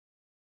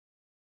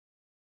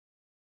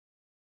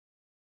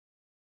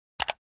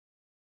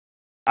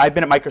I've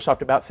been at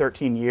Microsoft about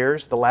 13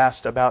 years. The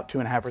last about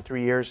 2.5 or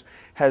 3 years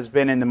has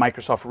been in the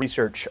Microsoft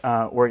Research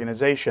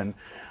organization.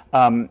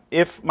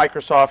 If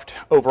Microsoft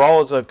overall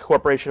is a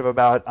corporation of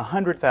about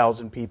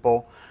 100,000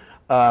 people,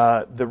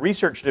 the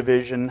research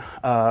division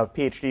of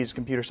PhDs in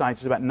computer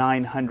science is about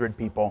 900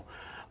 people.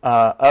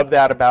 Of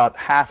that, about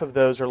half of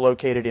those are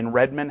located in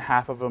Redmond,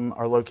 half of them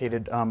are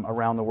located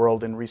around the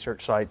world in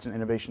research sites and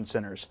innovation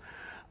centers.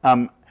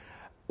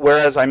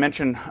 Whereas I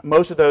mentioned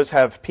most of those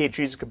have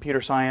PhDs in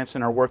computer science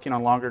and are working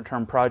on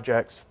longer-term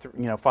projects,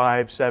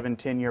 5, 7,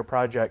 10-year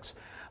projects.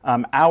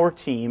 Our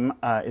team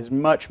is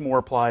much more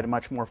applied and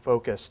much more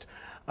focused.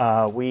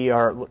 We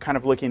are kind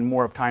of looking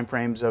more of time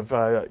frames of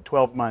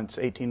 12 months,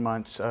 18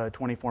 months,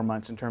 24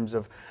 months in terms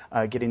of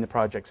getting the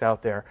projects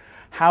out there.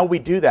 How we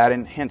do that,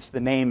 and hence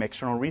the name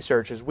external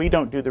research, is we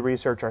don't do the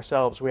research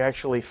ourselves. We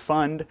actually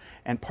fund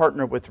and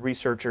partner with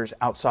researchers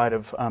outside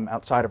of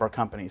our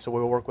company. So we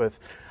will work with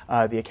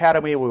the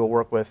academy, we will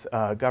work with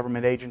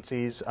government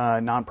agencies,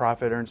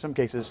 nonprofit, or in some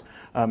cases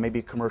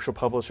maybe commercial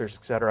publishers,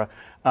 et cetera,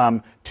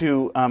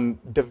 to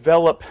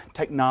develop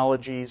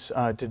technologies,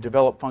 to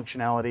develop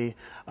functionality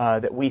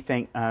that we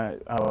think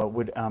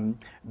would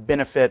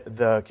benefit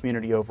the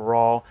community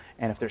overall.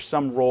 And if there's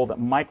some role that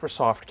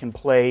Microsoft can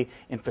play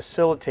in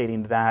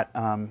facilitating that,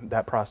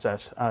 that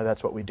process,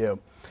 that's what we do.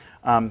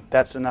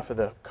 That's enough of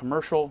the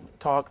commercial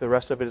talk. The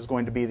rest of it is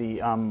going to be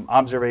the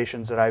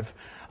observations that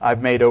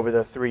I've made over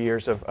the 3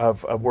 years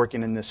of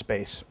working in this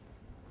space.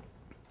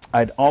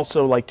 I'd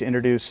also like to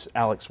introduce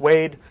Alex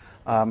Wade,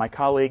 my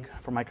colleague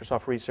from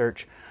Microsoft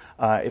Research.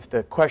 If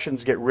the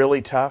questions get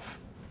really tough,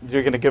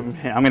 you're going to give them.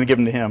 I'm going to give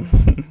them to him.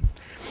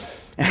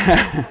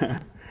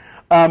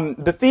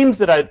 The themes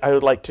that I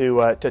would like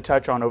to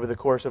touch on over the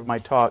course of my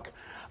talk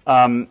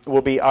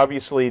will be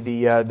obviously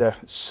the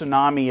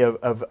tsunami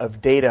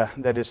of data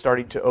that is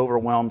starting to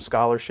overwhelm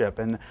scholarship,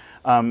 and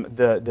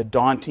the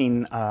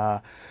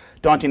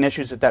daunting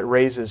issues that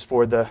raises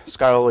for the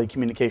scholarly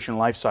communication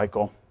life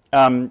cycle.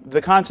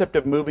 The concept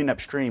of moving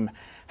upstream,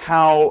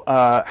 how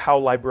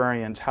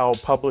librarians, how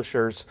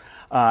publishers,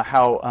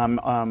 how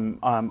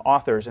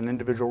authors and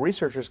individual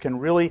researchers can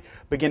really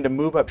begin to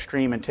move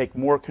upstream and take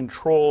more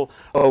control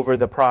over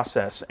the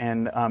process,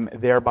 and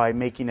thereby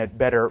making it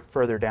better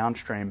further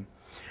downstream.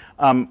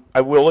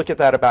 I will look at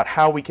that about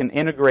how we can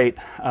integrate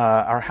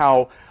or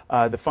how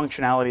the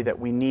functionality that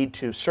we need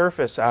to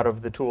surface out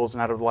of the tools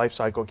and out of the life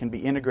cycle can be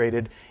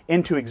integrated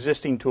into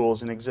existing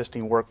tools and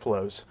existing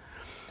workflows.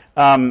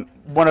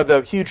 One of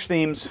the huge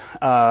themes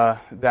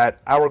that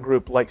our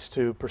group likes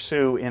to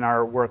pursue in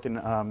our work in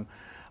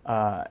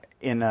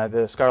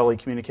the scholarly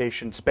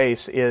communication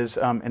space is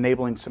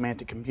enabling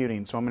semantic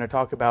computing. So I'm going to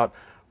talk about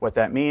what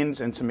that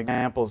means and some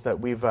examples that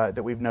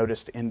we've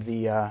noticed in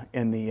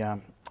the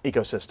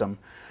ecosystem.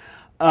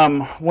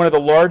 One of the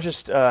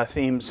largest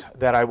themes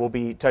that I will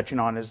be touching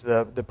on is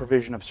the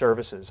provision of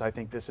services. I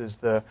think this is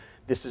the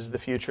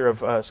future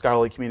of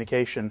scholarly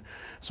communication.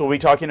 So we'll be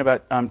talking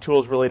about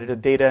tools related to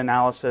data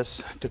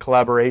analysis, to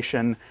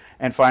collaboration,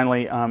 and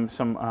finally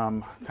some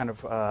kind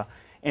of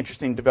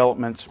interesting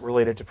developments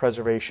related to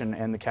preservation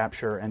and the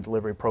capture and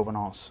delivery of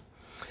provenance.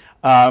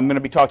 I'm going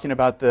to be talking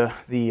about the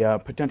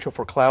potential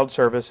for cloud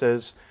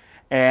services.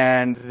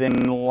 And then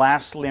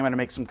lastly, I'm going to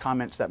make some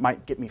comments that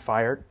might get me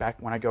fired back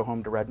when I go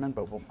home to Redmond,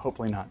 but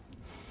hopefully not.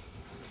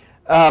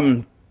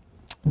 I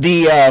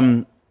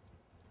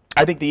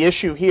think the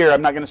issue here,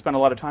 I'm not going to spend a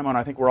lot of time on,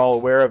 I think we're all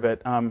aware of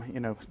it.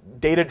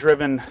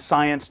 Data-driven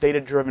science,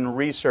 data-driven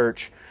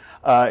research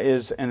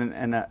is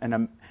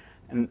an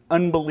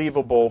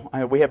unbelievable,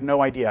 we have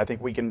no idea. I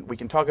think we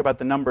can talk about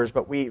the numbers,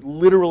 but we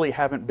literally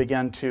haven't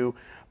begun to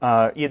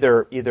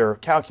either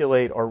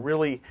calculate or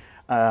really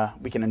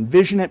we can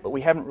envision it, but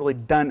we haven't really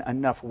done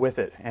enough with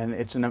it, and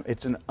it's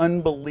an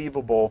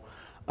unbelievable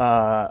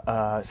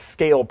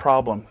scale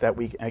problem that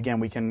we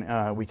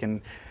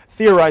can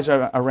theorize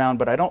around,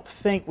 but I don't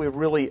think we've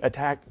really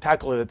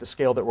tackled it at the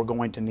scale that we're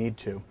going to need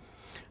to.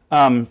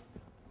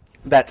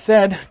 That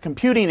said,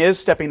 computing is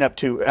stepping up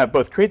to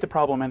both create the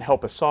problem and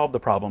help us solve the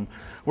problem.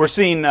 We're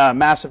seeing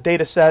massive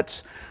data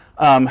sets,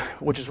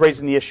 which is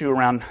raising the issue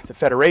around the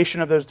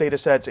federation of those data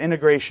sets,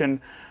 integration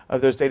of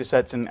those data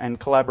sets, and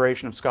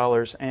collaboration of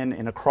scholars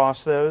and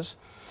across those.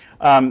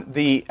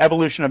 The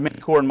evolution of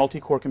mini-core and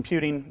multi-core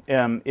computing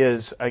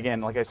is,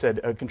 again, like I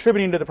said,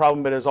 contributing to the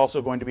problem, but is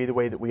also going to be the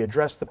way that we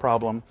address the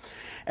problem.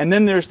 And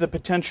then there's the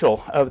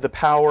potential of the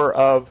power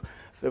of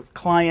the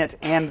client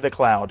and the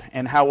cloud,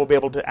 and how we'll be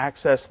able to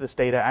access this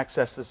data,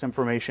 access this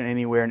information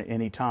anywhere and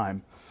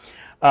anytime.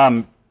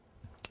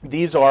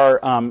 These are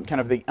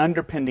kind of the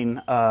underpinning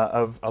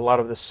of a lot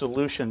of the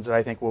solutions that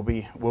I think we'll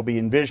be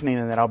envisioning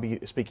and that I'll be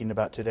speaking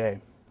about today.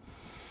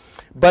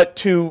 But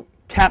to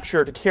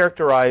capture, to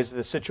characterize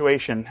the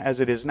situation as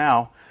it is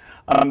now.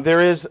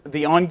 There is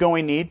the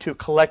ongoing need to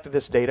collect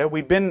this data.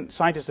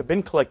 Scientists have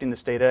been collecting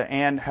this data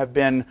and have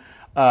been,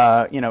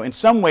 in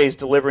some ways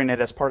delivering it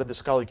as part of the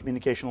scholarly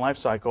communication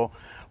lifecycle.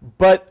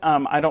 But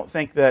I don't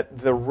think that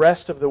the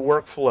rest of the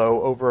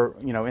workflow over,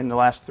 in the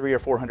last 300 or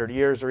 400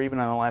 years, or even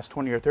in the last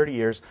 20 or 30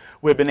 years,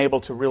 we've been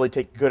able to really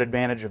take good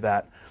advantage of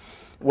that.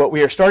 What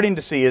we are starting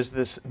to see is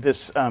this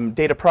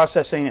data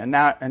processing,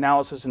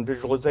 analysis, and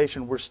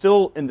visualization. We're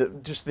still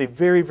in just the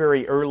very,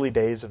 very early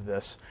days of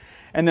this.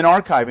 And then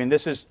archiving,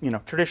 this is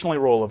traditionally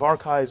the role of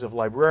archives, of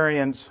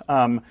librarians,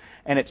 and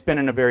it's been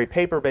in a very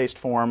paper-based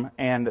form.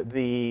 And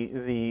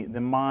the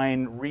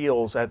mind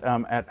reels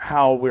at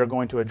how we're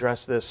going to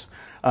address this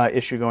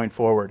issue going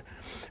forward.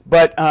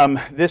 But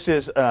this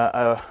is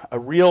a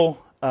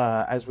real,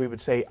 as we would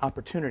say,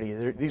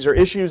 opportunity. These are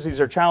issues, these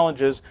are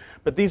challenges,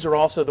 but these are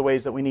also the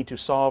ways that we need to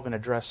solve and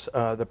address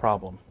the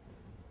problem.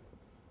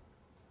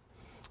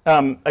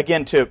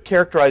 Again, to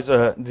characterize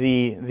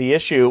the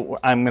issue,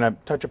 I'm going to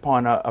touch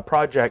upon a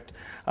project.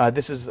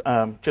 This is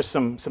just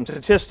some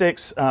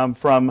statistics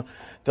from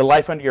the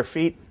Life Under Your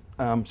Feet.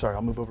 Sorry,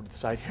 I'll move over to the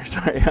side here.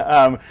 Sorry,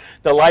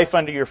 the Life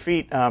Under Your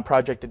Feet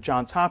project at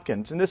Johns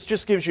Hopkins, and this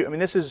just gives you.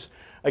 This is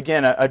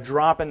again a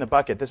drop in the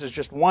bucket. This is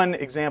just one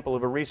example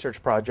of a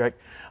research project.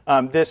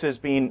 This is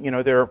being,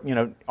 there are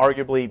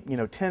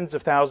arguably tens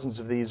of thousands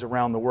of these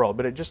around the world,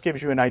 but it just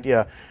gives you an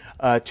idea.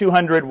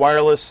 200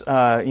 wireless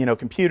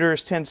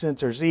computers, 10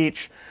 sensors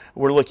each.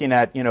 We're looking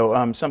at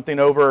something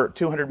over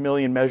 200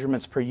 million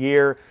measurements per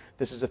year.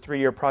 This is a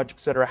 3-year project,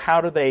 et cetera.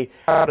 How do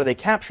they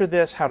capture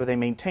this? How do they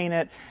maintain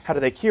it? How do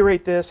they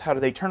curate this? How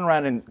do they turn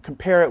around and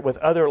compare it with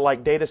other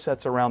like data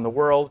sets around the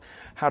world?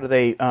 How do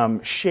they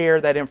share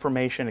that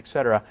information, et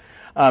cetera?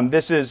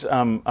 This is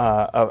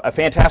a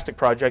fantastic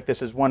project.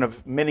 This is one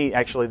of many,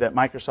 actually, that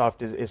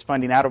Microsoft is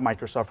funding out of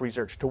Microsoft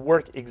Research to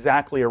work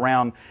exactly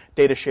around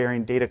data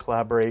sharing, data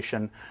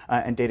collaboration,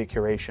 and data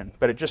curation.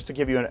 But just to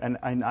give you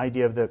an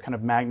idea of the kind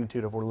of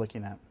magnitude of what we're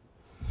looking at.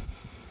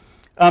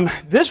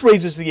 This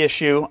raises the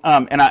issue,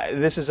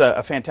 this is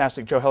a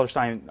fantastic, Joe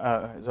Hellerstein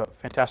is a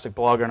fantastic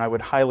blogger, and I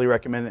would highly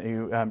recommend that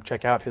you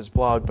check out his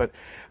blog. But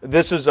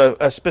this is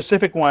a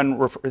specific one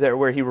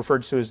where he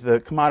refers to as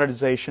the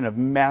commoditization of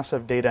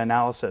massive data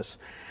analysis.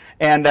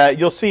 And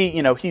you'll see,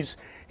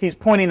 he's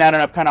pointing out,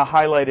 and I've kind of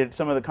highlighted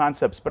some of the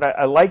concepts, but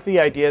I like the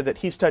idea that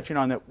he's touching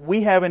on that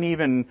we haven't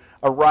even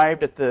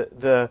arrived at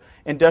the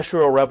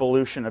industrial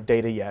revolution of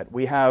data yet.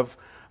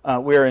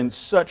 We're in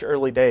such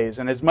early days,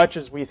 and as much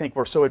as we think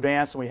we're so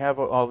advanced and we have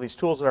all these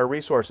tools at our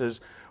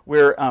resources,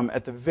 we're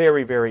at the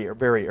very, very,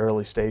 very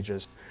early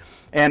stages.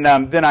 And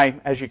then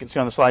as you can see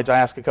on the slides, I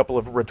ask a couple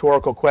of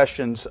rhetorical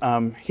questions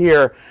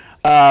here.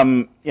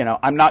 I'm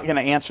not going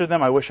to answer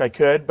them. I wish I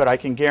could, but I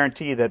can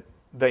guarantee that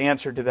the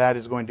answer to that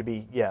is going to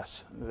be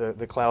yes.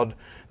 The cloud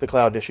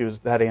issue,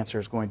 that answer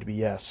is going to be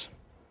yes.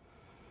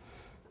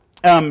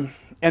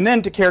 And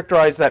then to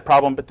characterize that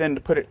problem, but then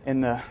to put it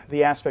in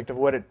the aspect of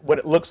what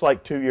it looks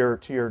like to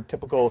your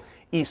typical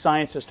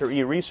e-scientist or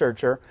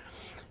e-researcher.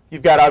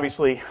 You've got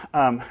obviously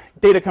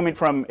data coming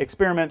from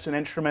experiments and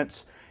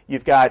instruments.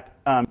 You've got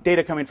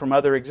data coming from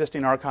other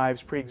existing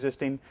archives,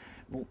 pre-existing,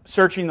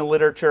 searching the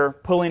literature,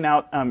 pulling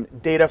out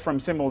data from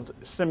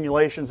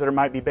simulations that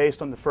might be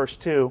based on the first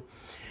two.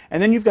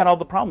 And then you've got all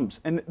the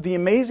problems. And the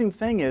amazing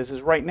thing is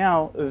right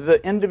now,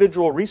 the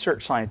individual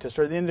research scientist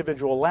or the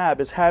individual lab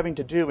is having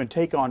to do and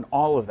take on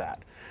all of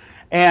that.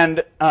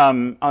 And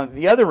on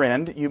the other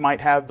end, you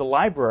might have the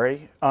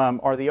library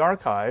or the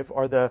archive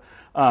or the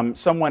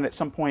someone at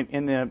some point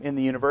in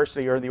the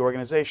university or the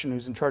organization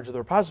who's in charge of the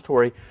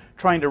repository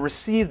trying to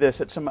receive this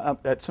at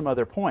some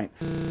other point.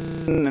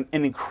 It's an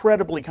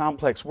incredibly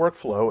complex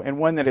workflow, and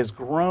one that has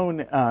grown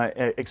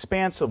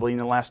expansively in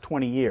the last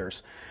 20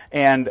 years.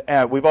 And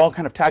we've all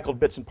kind of tackled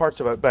bits and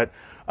parts of it, but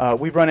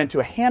we've run into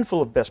a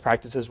handful of best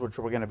practices, which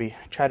we're going to be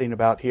chatting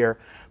about here.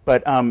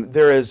 But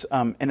there is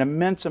an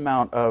immense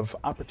amount of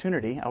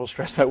opportunity, I will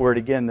stress that word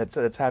again,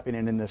 that's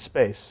happening in this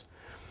space.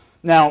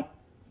 Now,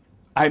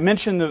 I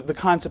mentioned the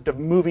concept of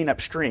moving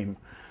upstream.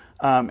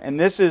 And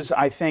this is,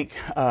 I think,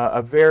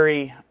 a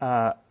very,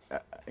 I'm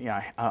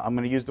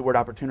going to use the word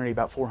opportunity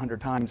about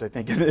 400 times, I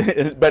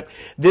think. But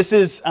this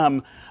is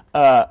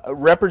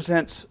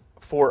represents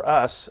for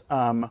us,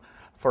 and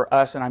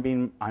I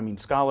mean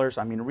scholars,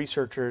 I mean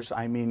researchers,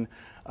 I mean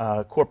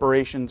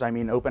corporations, I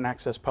mean open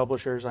access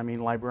publishers, I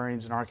mean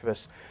librarians and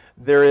archivists.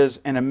 There is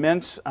an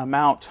immense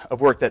amount of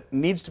work that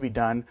needs to be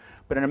done,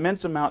 but an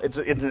immense amount, it's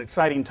an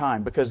exciting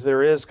time because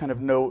there is kind of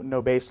no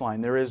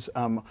baseline. There is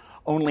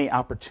only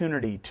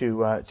opportunity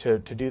to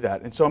do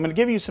that. And so I'm going to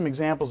give you some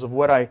examples of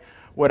what I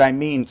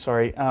mean,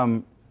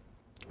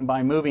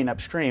 by moving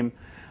upstream.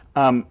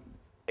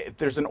 If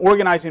there's an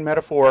organizing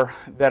metaphor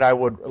that I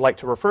would like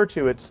to refer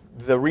to, it's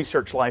the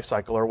research life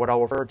cycle, or what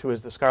I'll refer to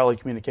as the scholarly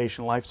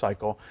communication life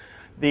cycle.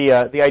 The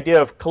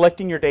idea of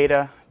collecting your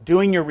data,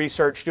 doing your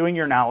research, doing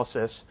your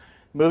analysis,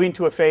 moving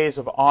to a phase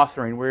of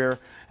authoring where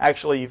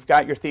actually you've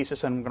got your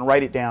thesis and I'm going to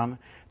write it down.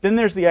 Then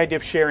there's the idea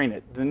of sharing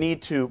it, the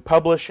need to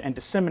publish and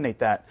disseminate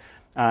that.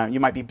 You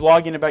might be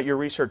blogging about your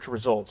research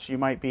results. You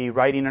might be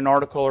writing an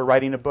article or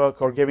writing a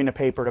book or giving a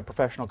paper at a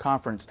professional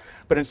conference.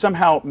 But in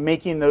somehow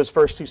making those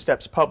first two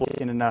steps public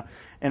in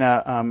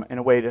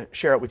a way to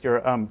share it with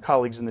your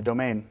colleagues in the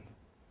domain.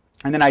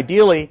 And then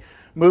ideally,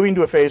 moving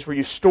to a phase where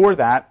you store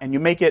that and you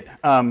make it,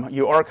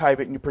 you archive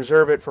it and you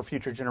preserve it for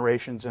future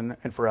generations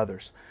and for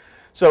others.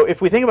 So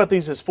if we think about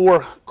these as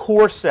four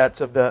core sets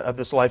of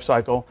this life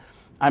cycle,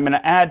 I'm going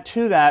to add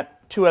to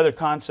that two other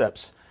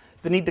concepts.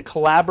 The need to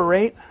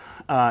collaborate,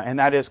 and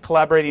that is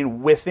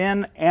collaborating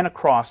within and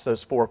across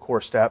those four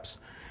core steps.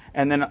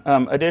 And then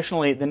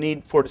additionally, the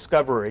need for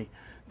discovery,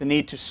 the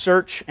need to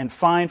search and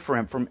find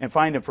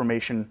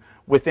information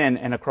within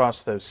and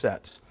across those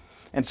sets.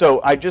 And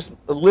so I just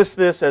list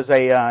this as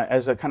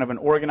a kind of an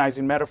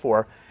organizing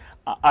metaphor.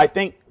 I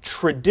think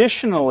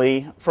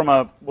traditionally,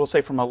 we'll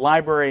say from a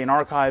library and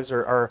archives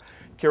or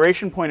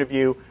curation point of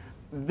view,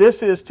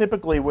 this is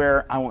typically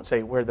where, I won't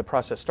say where the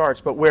process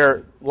starts, but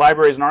where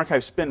libraries and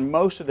archives spend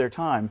most of their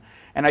time.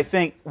 And I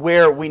think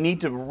where we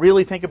need to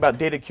really think about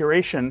data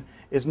curation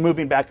is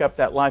moving back up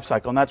that life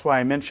cycle. And that's why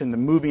I mentioned the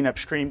moving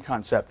upstream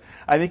concept.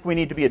 I think we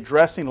need to be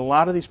addressing a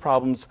lot of these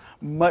problems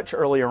much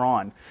earlier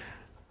on.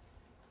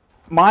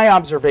 My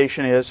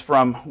observation is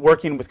from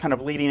working with kind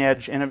of leading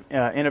edge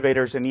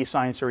innovators in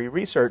e-science or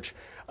e-research,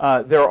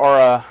 there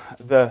are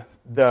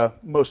the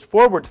most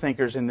forward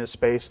thinkers in this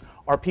space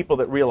are people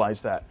that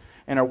realize that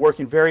and are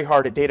working very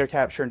hard at data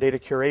capture and data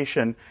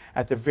curation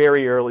at the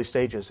very early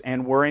stages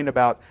and worrying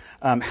about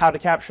how to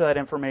capture that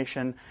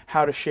information,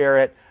 how to share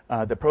it,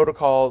 the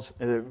protocols,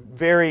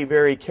 very,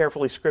 very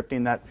carefully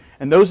scripting that.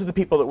 And those are the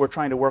people that we're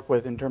trying to work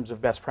with in terms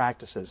of best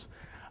practices.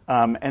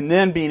 And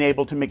then being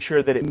able to make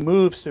sure that it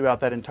moves throughout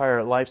that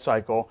entire life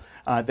cycle,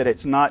 that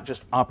it's not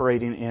just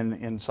operating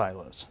in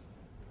silos.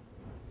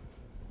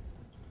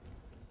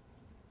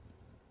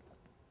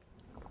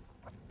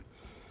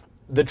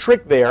 The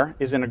trick there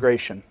is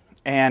integration.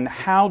 And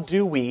how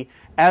do we,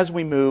 as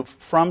we move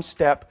from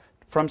step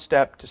to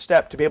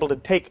step, to be able to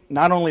take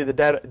not only the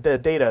data,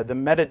 the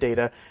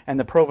metadata, and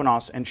the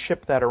provenance, and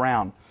ship that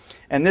around.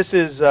 And this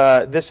is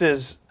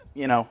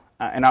you know,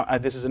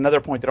 this is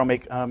another point that I'll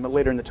make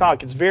later in the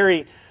talk. It's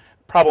very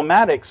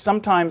problematic.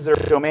 Sometimes there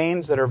are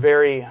domains that are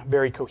very,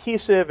 very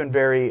cohesive and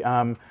very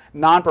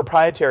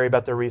non-proprietary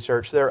about their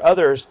research. There are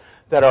others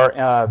that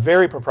are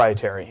very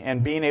proprietary,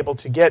 and being able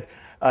to get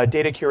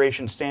data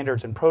curation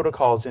standards and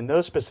protocols in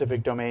those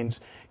specific domains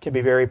can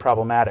be very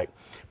problematic.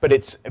 But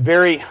it's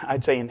very,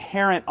 I'd say,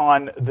 inherent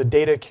on the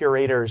data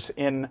curators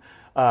in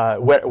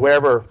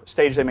wherever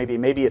stage they may be.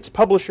 Maybe it's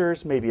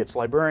publishers, maybe it's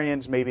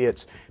librarians, maybe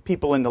it's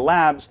people in the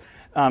labs,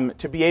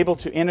 to be able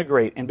to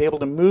integrate and be able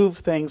to move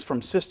things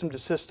from system to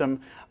system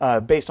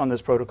based on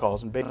those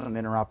protocols and based on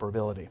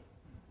interoperability.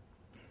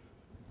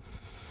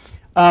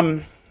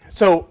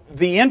 So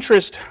the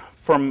interest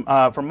from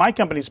my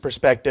company's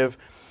perspective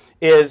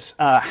is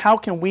how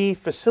can we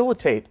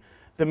facilitate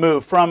the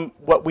move from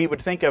what we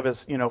would think of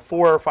as 400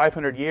 or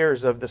 500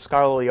 years of the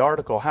scholarly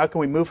article. How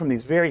can we move from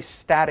these very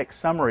static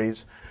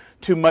summaries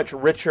to much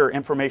richer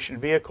information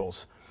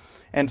vehicles?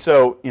 And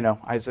so,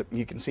 as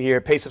you can see here,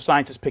 pace of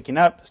science is picking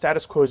up.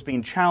 Status quo is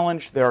being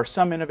challenged. There are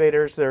some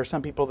innovators. There are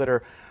some people that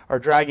are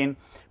dragging.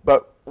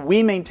 But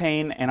we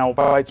maintain, and I'll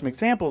provide some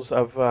examples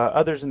of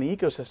others in the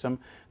ecosystem,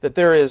 that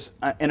there is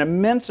an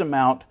immense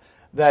amount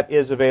that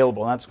is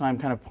available. That's why I'm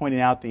kind of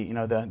pointing out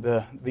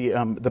the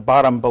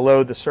bottom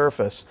below the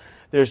surface.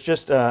 There's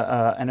just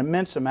an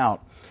immense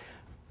amount.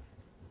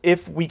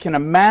 If we can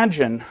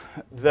imagine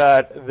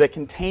that the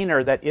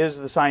container that is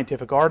the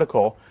scientific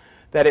article,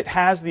 that it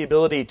has the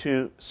ability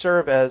to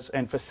serve as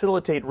and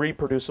facilitate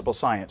reproducible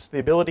science. The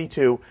ability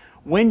to,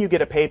 when you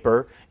get a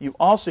paper, you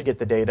also get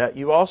the data,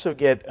 you also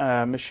get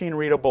machine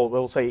readable,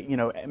 we'll say,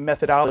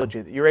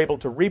 methodology, that you're able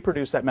to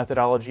reproduce that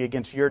methodology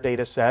against your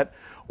data set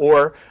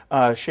or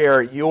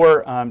share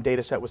your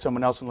data set with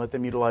someone else and let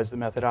them utilize the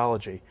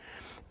methodology.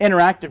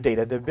 Interactive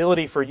data, the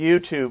ability for you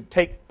to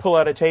pull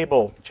out a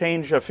table,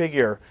 change a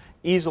figure,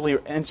 easily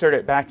insert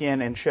it back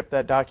in and ship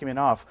that document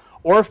off.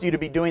 Or for you to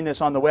be doing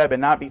this on the web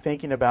and not be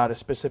thinking about a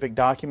specific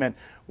document,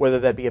 whether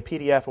that be a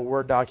PDF, a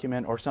Word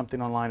document, or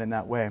something online in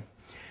that way.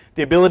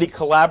 The ability to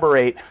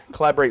collaborate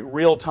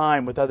real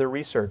time with other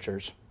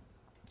researchers.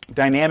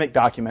 Dynamic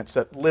documents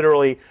that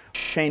literally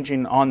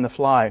changing on the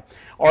fly.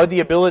 Or the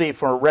ability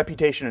for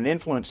reputation and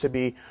influence to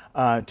be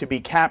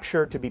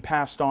captured, to be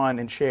passed on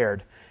and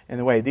shared in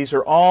the way. These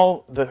are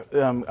all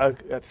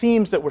the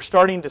themes that we're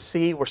starting to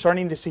see. We're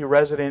starting to see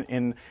resident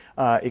in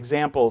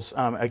examples.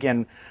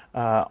 Again,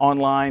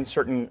 online,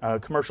 certain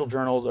commercial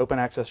journals, open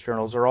access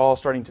journals are all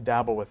starting to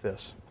dabble with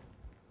this.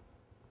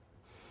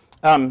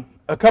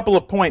 A couple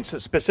of points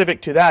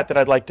specific to that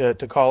I'd like to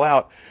call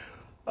out.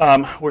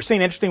 We're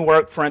seeing interesting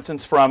work, for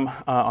instance, from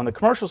on the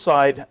commercial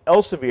side.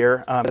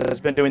 Elsevier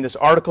has been doing this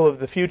Article of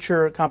the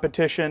Future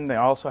competition. They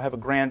also have a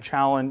grand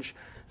challenge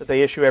that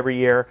they issue every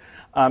year.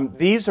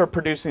 These are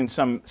producing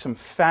some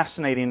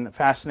fascinating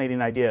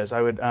ideas.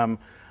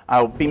 I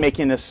I'll be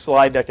making this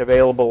slide deck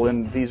available,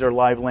 and these are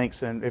live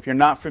links. And if you're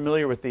not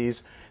familiar with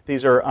these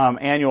are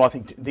annual. I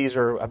think these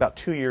are about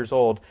 2 years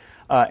old.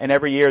 And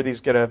every year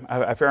these get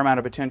a fair amount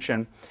of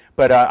attention.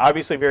 But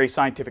obviously very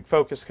scientific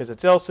focus because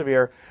it's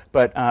Elsevier,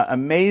 but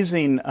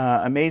amazing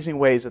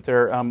ways that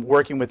they're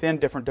working within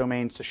different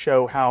domains to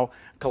show how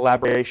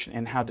collaboration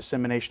and how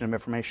dissemination of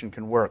information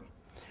can work.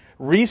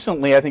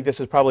 Recently, I think this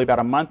is probably about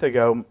a month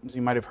ago, as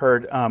you might have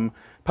heard,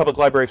 Public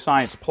Library of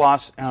Science,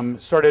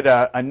 PLOS, started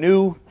a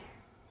new,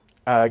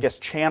 I guess,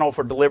 channel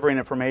for delivering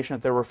information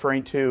that they're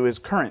referring to as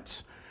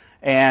currents.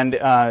 And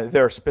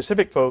their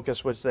specific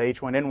focus was the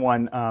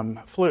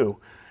H1N1 flu.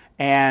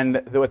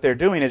 And what they're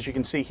doing, as you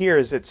can see here,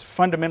 is it's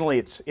fundamentally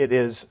it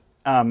is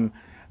how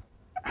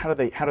do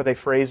they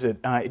phrase it?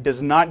 It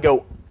does not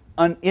go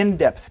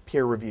in-depth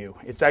peer review.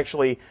 It's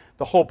actually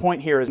the whole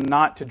point here is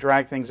not to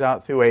drag things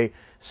out through a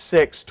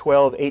 6,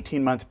 12,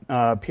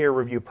 18-month peer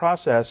review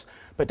process,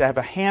 but to have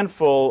a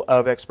handful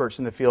of experts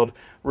in the field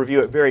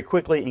review it very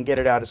quickly and get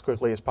it out as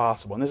quickly as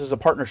possible. And this is a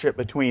partnership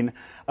between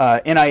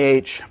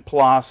NIH,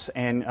 PLOS,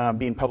 and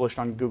being published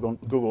on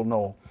Google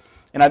Knoll.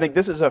 And I think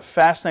this is a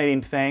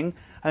fascinating thing.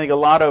 I think a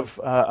lot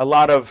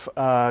of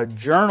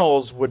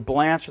journals would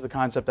blanch to the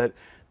concept that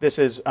this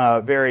is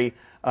very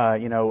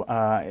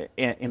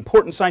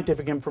important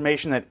scientific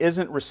information that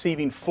isn't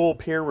receiving full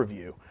peer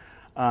review.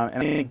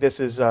 And I think this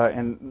is,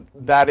 and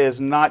that is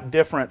not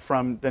different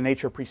from the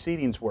Nature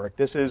Proceedings work.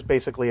 This is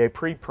basically a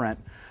preprint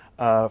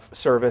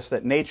service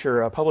that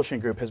Nature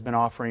Publishing Group has been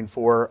offering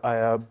for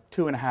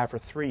 2.5 or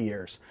 3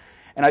 years.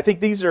 And I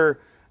think these are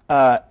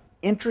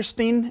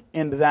interesting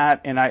in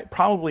that, and I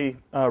probably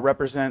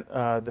represent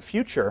the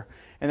future,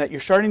 in that you're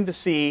starting to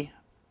see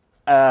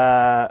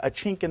a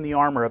chink in the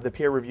armor of the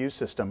peer review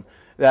system,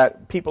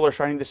 that people are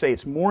starting to say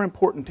it's more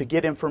important to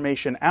get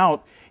information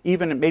out,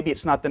 even maybe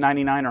it's not the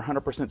 99 or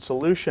 100%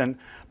 solution,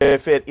 but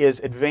if it is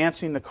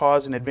advancing the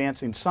cause and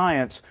advancing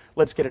science,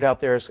 let's get it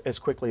out there as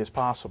quickly as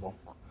possible.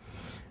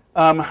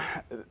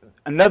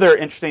 Another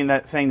interesting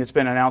thing that's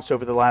been announced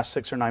over the last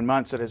 6 or 9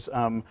 months that has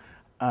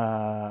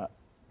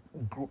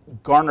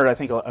garnered, I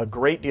think, a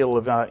great deal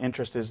of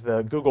interest is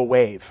the Google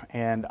Wave.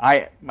 And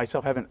I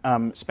myself haven't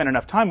spent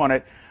enough time on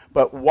it,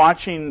 but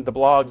watching the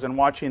blogs and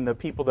watching the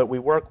people that we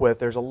work with,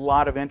 there's a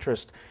lot of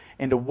interest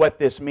into what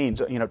this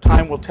means. You know,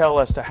 time will tell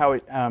as to how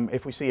it,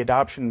 if we see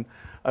adoption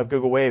of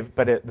Google Wave,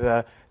 but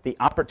the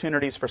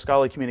opportunities for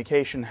scholarly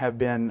communication have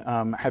been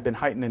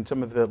heightened, and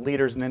some of the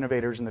leaders and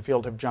innovators in the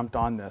field have jumped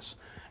on this,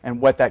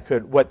 and what that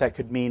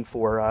could mean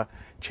for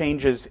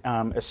changes,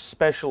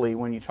 especially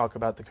when you talk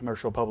about the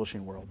commercial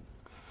publishing world.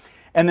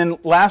 And then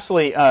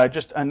lastly,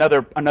 just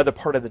another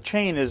part of the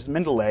chain is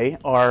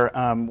Mendeley,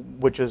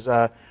 which is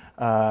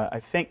I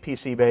think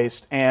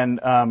PC-based, and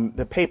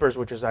the Papers,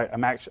 which is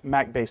a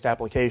Mac-based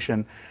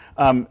application.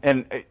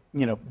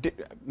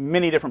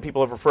 Many different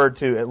people have referred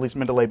to at least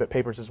Mendeley, but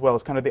Papers as well,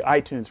 as kind of the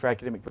iTunes for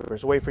academic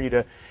papers, a way for you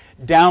to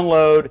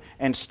download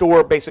and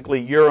store basically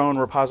your own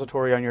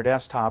repository on your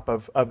desktop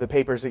of the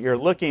papers that you're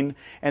looking,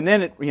 and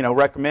then it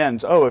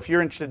recommends, oh, if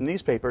you're interested in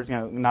these papers,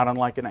 not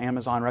unlike an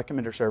Amazon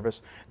recommender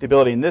service, the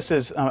ability. And this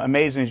is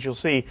amazing, as you'll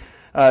see.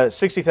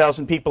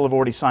 60,000 people have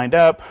already signed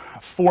up.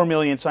 4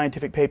 million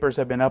scientific papers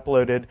have been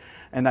uploaded,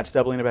 and that's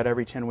doubling about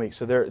every 10 weeks.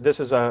 So this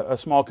is a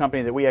small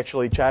company that we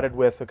actually chatted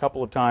with a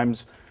couple of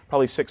times,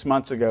 probably 6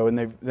 months ago, and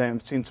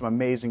they've seen some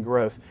amazing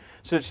growth.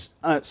 So it's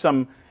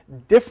some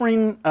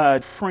differing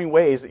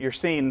ways that you're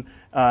seeing,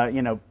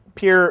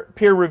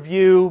 peer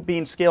review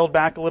being scaled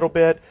back a little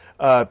bit,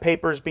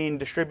 papers being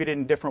distributed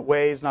in different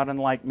ways, not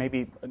unlike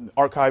maybe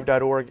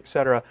archive.org, et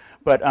cetera,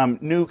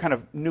 but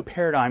new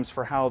paradigms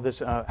for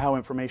how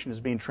information is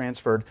being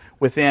transferred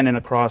within and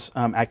across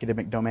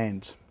academic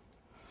domains.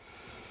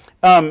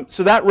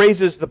 So that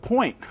raises the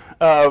point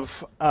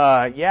of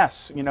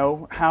yes,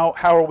 how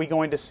are we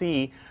going to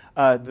see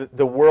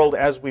the world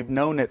as we've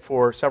known it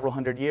for several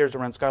hundred years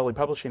around scholarly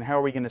publishing? How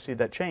are we going to see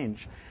that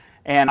change?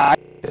 And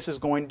this is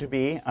going to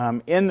be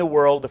in the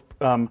world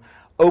of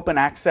open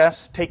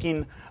access,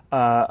 taking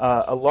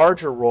a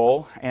larger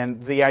role,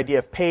 and the idea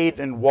of paid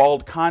and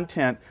walled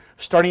content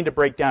starting to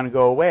break down and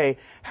go away.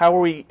 How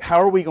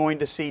are we going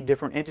to see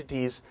different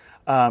entities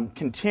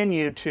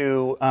continue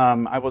to,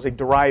 I will say,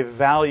 derive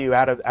value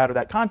out of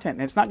that content?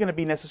 And it's not going to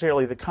be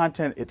necessarily the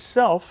content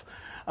itself,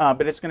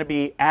 but it's going to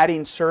be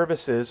adding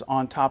services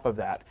on top of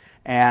that.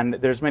 And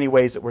there's many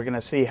ways that we're going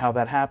to see how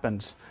that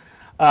happens.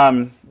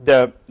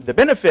 The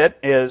benefit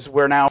is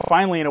we're now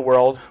finally in a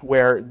world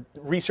where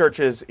research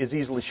is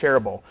easily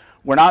shareable.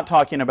 We're not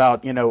talking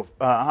about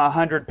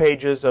 100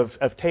 pages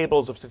of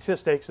tables of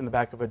statistics in the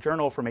back of a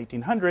journal from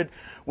 1800.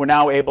 We're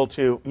now able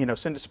to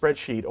send a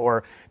spreadsheet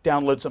or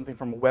download something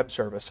from a web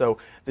service. So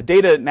the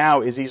data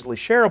now is easily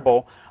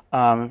shareable,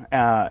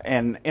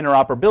 and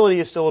interoperability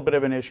is still a bit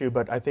of an issue,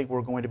 but I think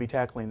we're going to be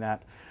tackling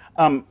that.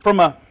 From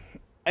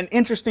an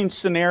interesting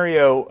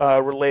scenario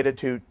related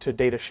to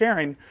data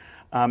sharing.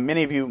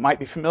 Many of you might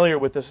be familiar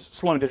with the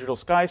Sloan Digital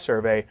Sky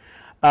Survey.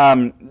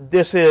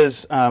 This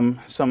is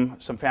some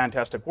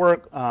fantastic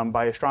work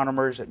by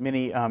astronomers at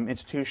many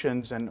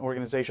institutions and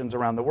organizations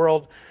around the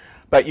world.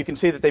 But you can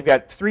see that they've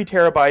got 3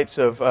 terabytes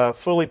of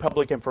fully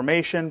public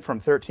information from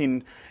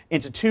 13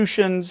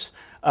 institutions,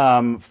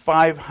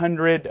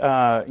 500,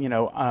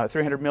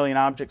 300 million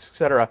objects,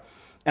 etc.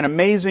 An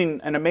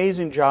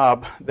amazing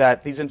job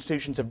that these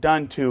institutions have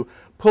done to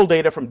pull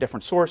data from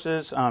different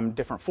sources,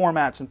 different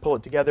formats, and pull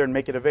it together and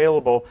make it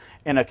available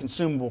in a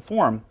consumable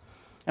form.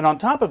 And on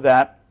top of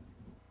that,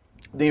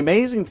 the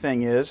amazing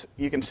thing is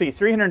you can see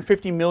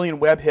 350 million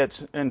web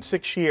hits in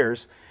 6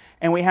 years,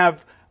 and we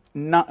have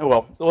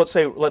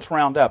let's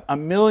round up,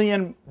 1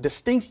 million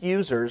distinct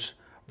users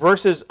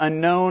versus a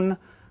known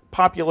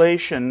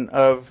population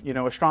of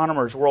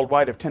astronomers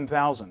worldwide of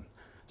 10,000.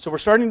 So we're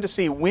starting to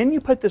see when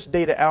you put this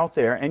data out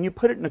there and you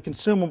put it in a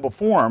consumable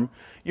form,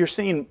 you're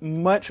seeing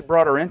much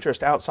broader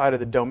interest outside of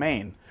the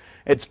domain.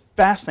 It's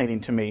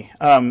fascinating to me.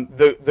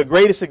 The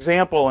greatest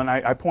example, and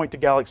I point to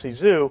Galaxy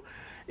Zoo,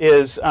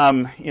 is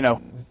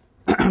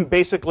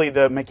basically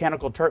the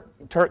mechanical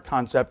Turk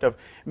concept of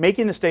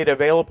making this data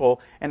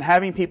available and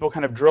having people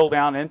kind of drill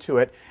down into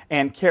it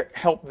and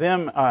help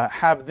them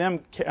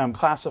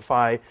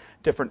classify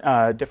different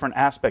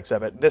aspects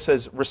of it. This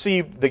has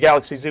received, the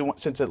Galaxy Zoo,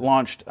 since it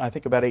launched, I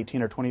think about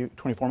 18 or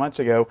 24 months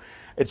ago,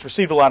 it's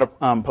received a lot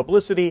of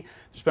publicity.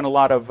 There's been a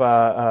lot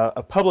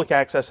of public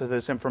access to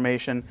this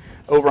information.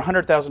 Over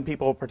 100,000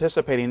 people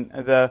participating.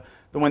 The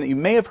one that you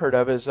may have heard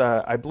of is,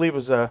 I believe,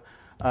 was a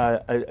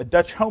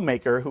Dutch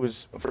homemaker who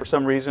was, for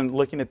some reason,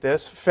 looking at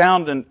this,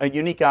 found a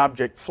unique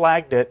object,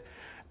 flagged it.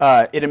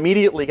 It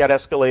immediately got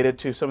escalated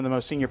to some of the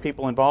most senior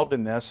people involved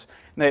in this.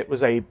 And it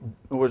was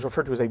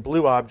referred to as a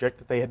blue object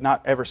that they had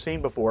not ever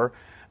seen before.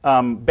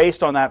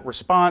 Based on that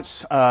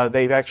response,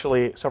 they've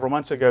actually, several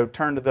months ago,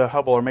 turned to the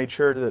Hubble, or made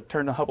sure to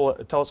turn the Hubble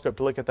telescope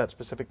to look at that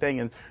specific thing.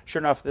 And sure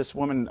enough, this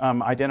woman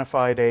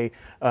identified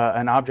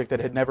an object that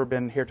had never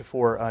been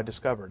heretofore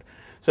discovered.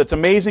 So it's an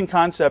amazing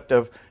concept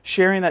of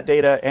sharing that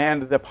data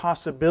and the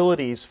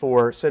possibilities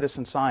for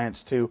citizen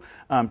science to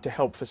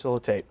help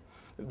facilitate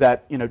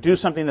that, do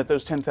something that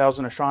those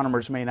 10,000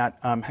 astronomers may not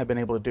have been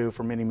able to do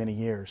for many, many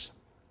years.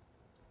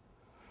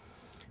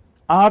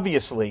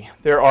 Obviously,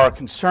 there are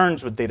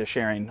concerns with data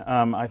sharing.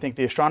 I think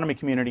the astronomy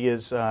community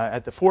is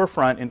at the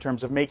forefront in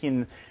terms of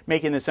making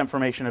this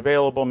information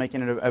available,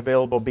 making it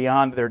available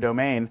beyond their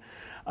domain.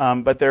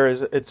 But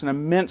it's an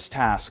immense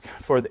task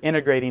for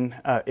integrating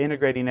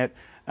it,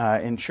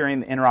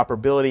 ensuring the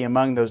interoperability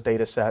among those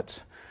data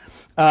sets.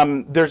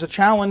 There's a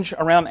challenge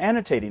around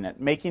annotating it,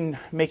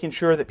 making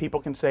sure that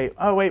people can say,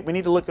 oh wait, we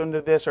need to look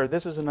into this, or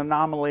this is an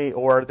anomaly,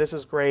 or this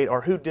is great,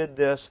 or who did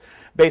this.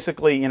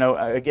 Basically,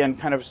 again,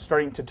 kind of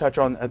starting to touch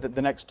on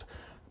the next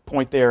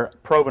point there,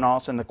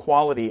 provenance and the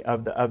quality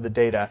of the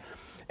data.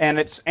 And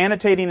it's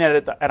annotating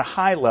it at a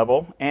high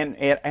level, and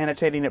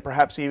annotating it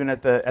perhaps even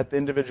at the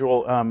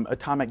individual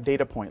atomic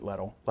data point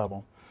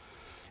level.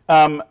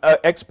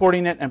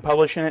 Exporting it and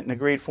publishing it in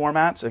agreed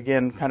formats,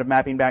 again, kind of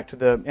mapping back to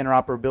the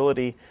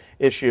interoperability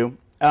issue.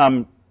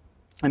 And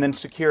then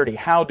security.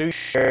 How do you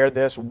share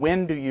this?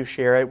 When do you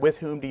share it? With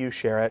whom do you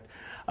share it?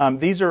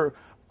 These are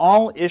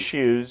all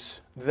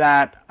issues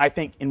that I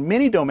think in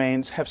many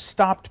domains have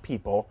stopped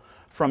people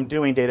from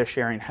doing data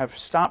sharing, have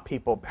stopped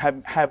people,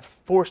 have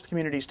forced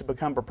communities to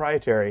become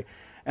proprietary.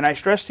 And I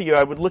stress to you,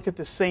 I would look at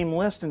the same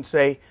list and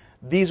say,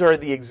 these are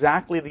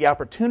exactly the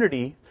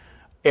opportunity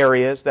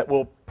areas that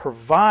will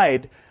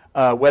provide,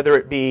 whether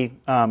it be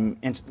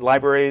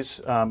libraries,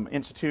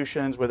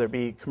 institutions, whether it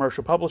be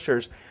commercial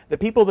publishers, the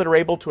people that are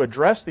able to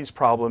address these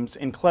problems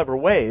in clever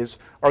ways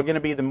are going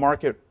to be the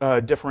market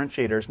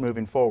differentiators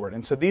moving forward.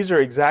 And so these are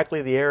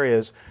exactly the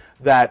areas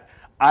that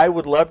I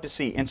would love to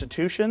see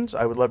institutions,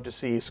 I would love to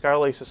see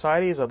scholarly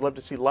societies, I'd love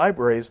to see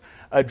libraries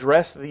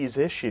address these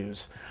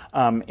issues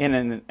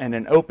in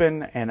an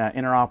open and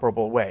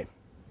interoperable way.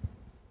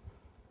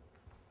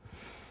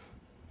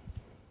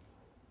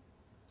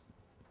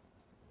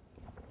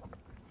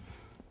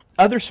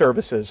 Other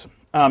services,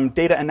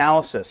 data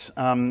analysis.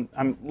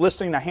 I'm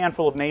listing a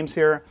handful of names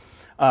here.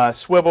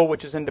 Swivel,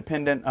 which is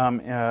independent,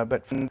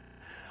 but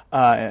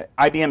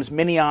IBM's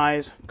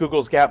MiniEyes,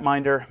 Google's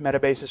Gapminder,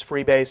 Metabase's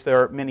Freebase.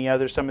 There are many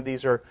others. Some of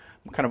these are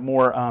kind of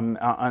more on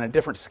a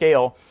different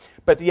scale.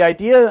 But the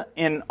idea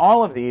in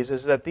all of these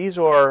is that these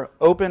are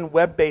open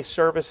web-based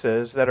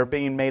services that are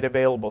being made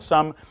available.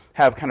 Some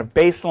have kind of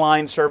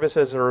baseline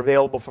services that are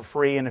available for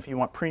free, and if you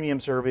want premium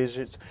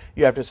services,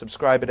 you have to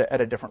subscribe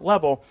at a different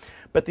level.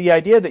 But the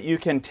idea that you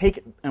can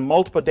take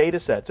multiple data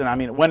sets, and I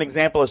mean, one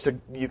example is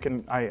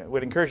I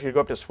would encourage you to go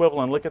up to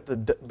Swivel and look at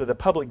the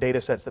public data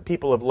sets that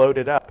people have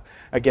loaded up.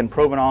 Again,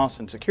 provenance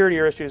and security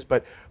issues,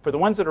 but for the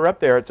ones that are up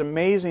there, it's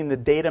amazing the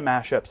data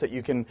mashups that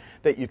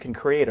you can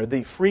create, or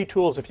the free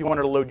tools if you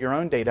wanted to load your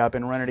own data up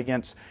and run it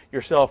against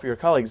yourself or your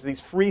colleagues. These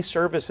free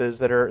services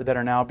that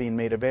are now being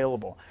made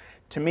available.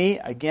 To me,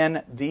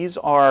 again, these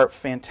are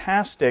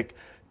fantastic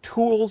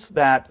tools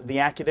that the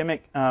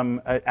academic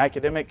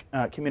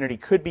community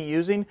could be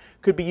using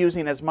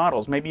as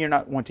models. Maybe you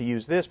not want to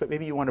use this, but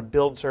maybe you want to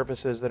build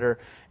services that are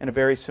in a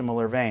very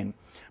similar vein.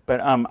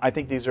 But I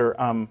think these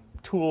are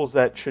tools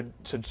that should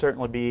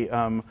certainly be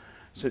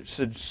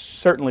should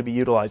certainly be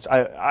utilized.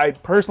 I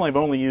personally have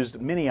only used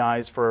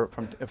mini-eyes for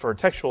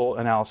textual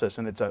analysis,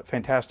 and it's a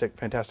fantastic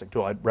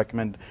tool. I'd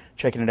recommend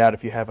checking it out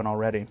if you haven't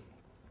already.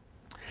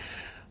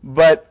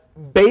 But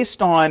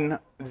based on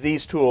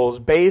these tools,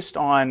 based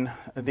on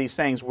these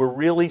things, we're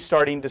really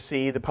starting to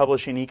see the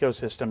publishing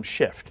ecosystem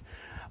shift.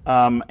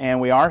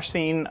 And we are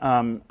seeing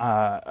some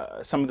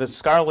of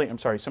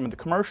the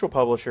commercial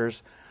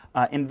publishers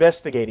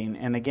investigating,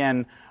 and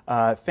again,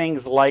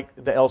 things like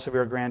the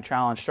Elsevier Grand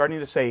Challenge, starting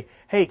to say,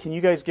 hey, can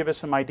you guys give us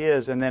some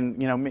ideas, and then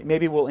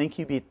maybe we'll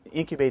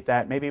incubate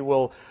that, maybe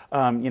we'll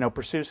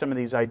pursue some of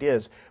these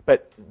ideas.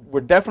 But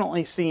we're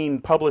definitely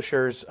seeing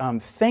publishers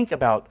think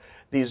about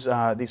these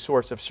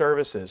sorts of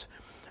services.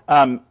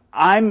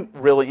 I'm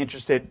really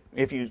interested,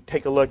 if you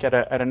take a look at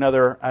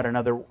another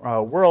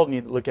world, and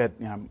you look at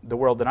the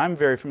world that I'm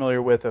very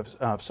familiar with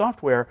of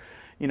software.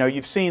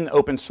 You've seen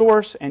open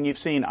source, and you've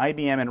seen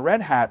IBM and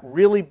Red Hat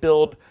really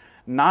build.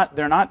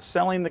 They're not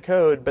selling the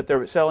code, but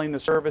they're selling the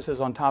services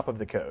on top of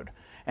the code.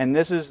 And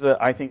this is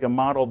I think a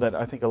model that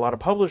I think a lot of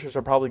publishers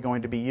are probably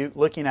going to be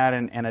looking at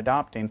and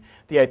adopting.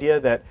 The idea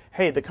that,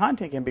 hey, the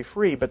content can be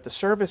free, but the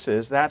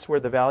services, that's where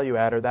the value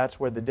add, or that's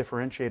where the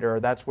differentiator, or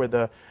that's where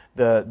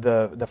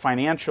the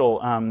financial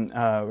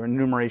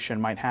remuneration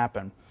might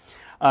happen.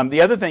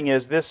 The other thing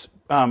is this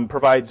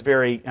provides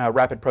very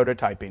rapid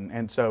prototyping,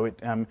 and so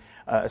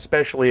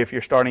especially if you're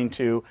starting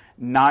to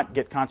not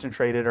get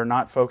concentrated or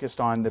not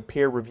focused on the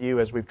peer review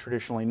as we've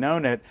traditionally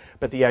known it,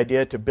 but the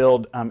idea to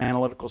build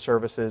analytical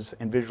services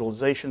and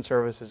visualization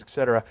services, et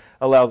cetera,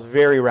 allows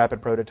very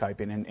rapid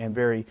prototyping and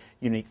very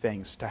unique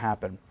things to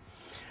happen.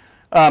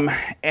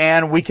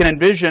 And we can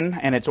envision,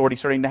 and it's already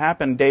starting to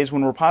happen, days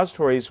when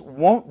repositories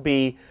won't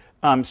be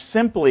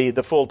simply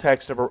the full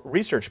text of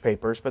research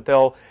papers, but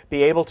they'll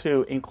be able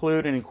to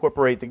include and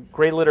incorporate the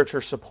great literature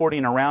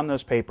supporting around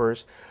those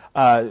papers,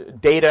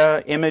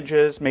 data,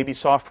 images, maybe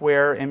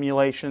software,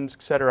 emulations,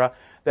 etc.,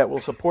 that will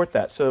support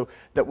that. So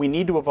that we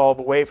need to evolve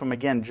away from,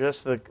 again,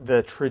 just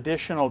the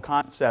traditional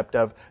concept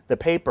of the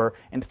paper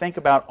and think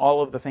about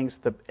all of the things,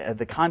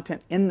 the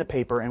content in the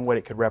paper and what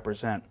it could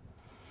represent.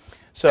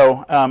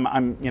 So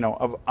I'm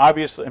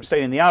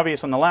stating the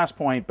obvious on the last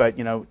point, but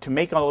to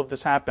make all of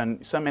this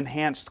happen, some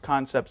enhanced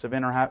concepts of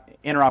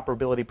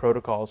interoperability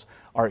protocols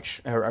are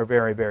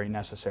very, very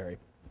necessary.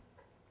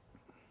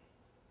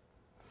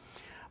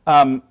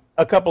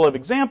 A couple of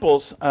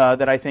examples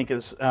that I think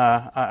is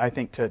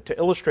to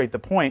illustrate the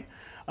point.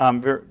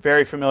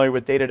 Very familiar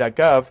with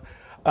data.gov.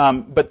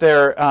 But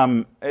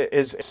there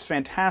it's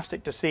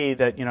fantastic to see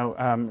that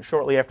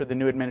shortly after the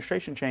new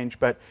administration change,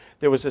 but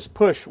there was this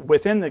push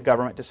within the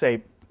government to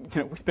say,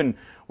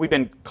 we've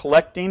been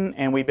collecting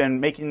and we've been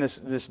making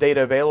this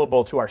data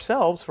available to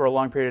ourselves for a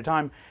long period of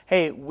time.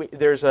 Hey,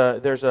 there's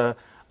a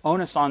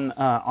onus on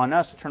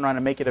us to turn around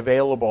and make it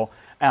available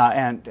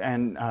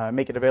and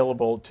make it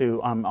available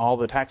to all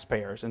the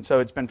taxpayers. And so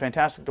it's been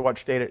fantastic to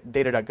watch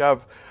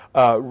data.gov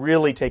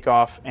really take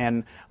off,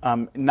 and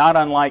not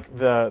unlike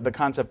the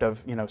concept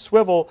of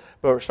swivel,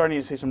 but we're starting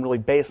to see some really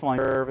baseline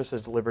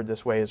services delivered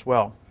this way as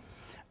well.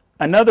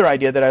 Another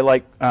idea that I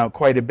like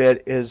quite a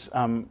bit is,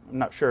 I'm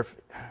not sure if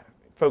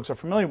folks are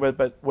familiar with,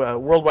 but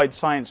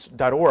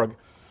worldwidescience.org.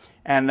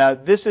 And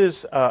this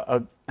is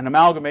an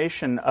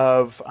amalgamation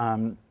of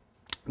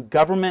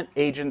government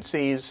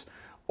agencies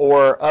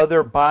or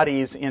other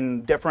bodies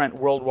in different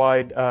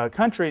worldwide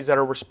countries that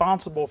are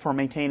responsible for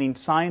maintaining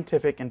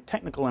scientific and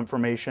technical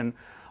information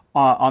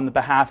on the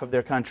behalf of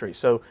their country.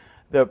 So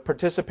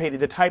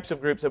the types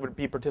of groups that would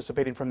be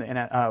participating from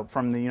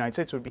the United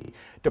States would be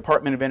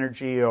Department of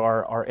Energy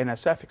or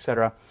NSF, et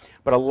cetera.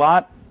 But a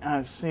lot,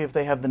 see if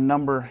they have the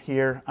number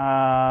here,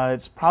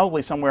 it's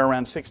probably somewhere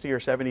around 60 or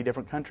 70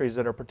 different countries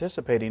that are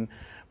participating.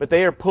 But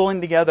they are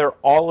pulling together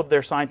all of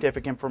their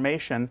scientific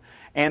information,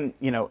 and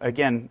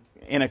again,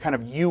 in a kind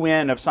of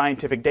UN of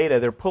scientific data,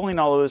 they're pulling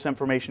all of this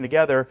information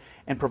together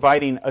and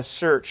providing a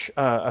search,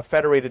 a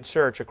federated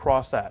search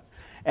across that.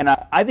 And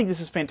I think this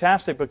is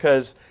fantastic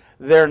because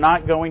they're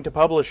not going to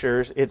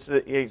publishers. It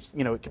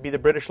could be the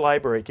British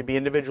Library, it could be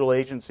individual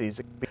agencies,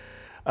 it could be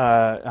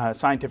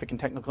scientific and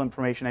technical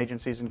information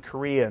agencies in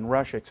Korea and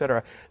Russia, et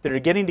cetera, that are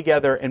getting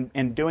together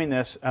and doing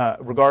this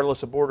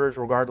regardless of borders,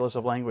 regardless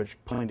of language,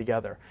 pulling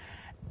together.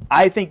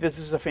 I think this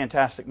is a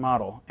fantastic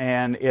model,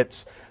 and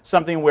it's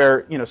something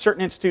where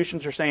certain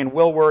institutions are saying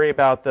we'll worry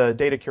about the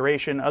data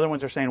curation, other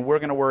ones are saying we're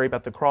going to worry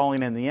about the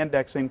crawling and the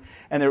indexing,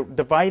 and they're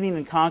dividing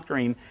and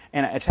conquering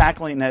and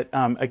tackling it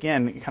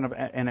again, kind of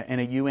in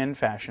a UN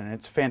fashion.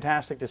 It's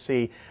fantastic to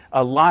see.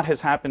 A lot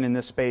has happened in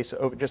this space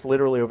just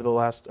literally over the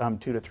last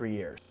 2 to 3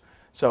 years.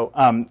 So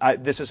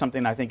this is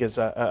something I think is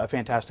a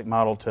fantastic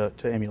model to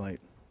emulate.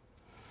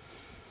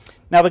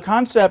 Now, the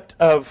concept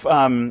of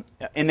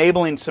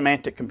enabling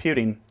semantic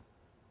computing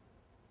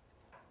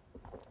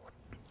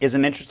is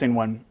an interesting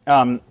one.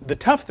 The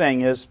tough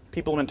thing is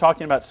people have been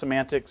talking about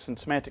semantics and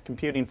semantic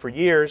computing for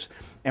years,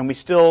 and we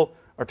still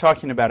are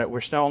talking about it.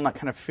 We're still not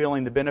kind of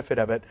feeling the benefit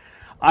of it.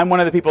 I'm one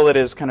of the people that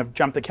has kind of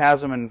jumped the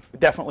chasm and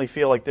definitely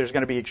feel like there's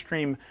going to be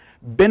extreme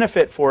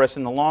benefit for us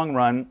in the long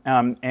run.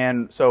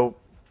 And so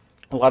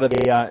a lot of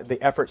the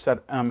efforts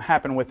that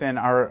happen within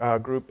our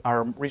group,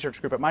 our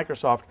research group at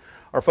Microsoft,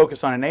 are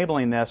focused on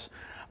enabling this.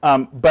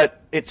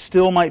 But it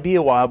still might be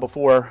a while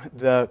before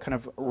the kind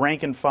of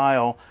rank and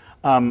file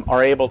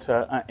are able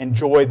to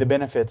enjoy the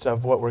benefits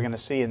of what we're going to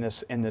see in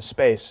this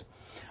space.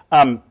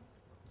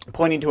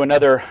 Pointing to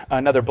another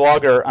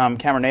blogger,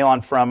 Cameron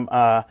Nalon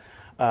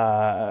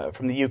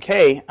from the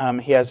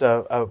UK, he has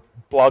a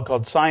blog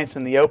called Science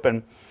in the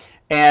Open,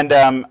 and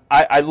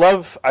I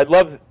love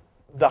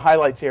the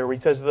highlights here, where he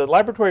says the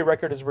laboratory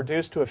record is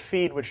reduced to a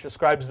feed which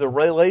describes the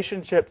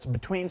relationships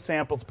between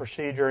samples,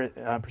 procedures,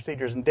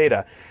 and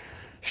data,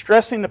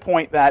 stressing the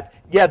point that,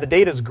 yeah, the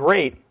data is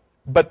great,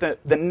 but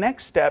the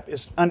next step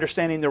is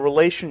understanding the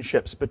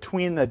relationships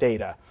between the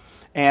data,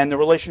 and the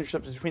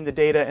relationships between the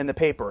data and the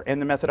paper,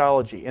 and the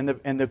methodology, and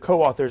the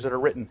co-authors that are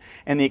written,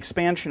 and the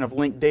expansion of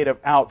linked data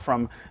out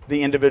from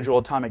the individual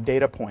atomic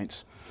data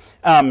points.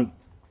 And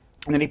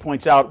then he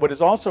points out what it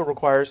also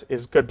requires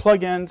is good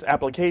plugins,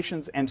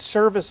 applications, and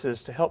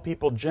services to help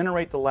people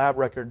generate the lab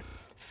record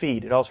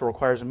feed. It also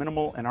requires a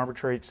minimal and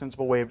arbitrary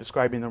extensible way of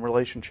describing the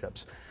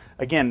relationships.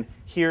 Again,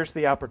 here's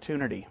the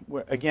opportunity.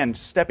 Again,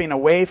 stepping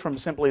away from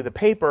simply the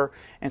paper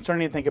and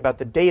starting to think about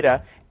the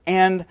data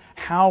and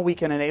how we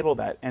can enable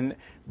that. And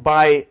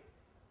by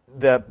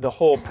the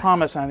whole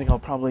promise, and I think I'll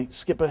probably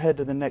skip ahead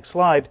to the next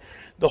slide,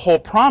 the whole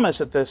promise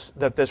that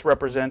this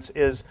represents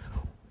is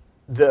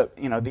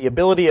the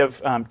ability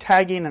of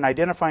tagging and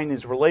identifying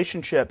these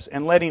relationships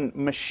and letting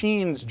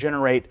machines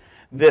generate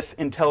this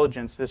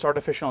intelligence, this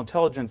artificial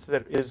intelligence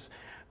that is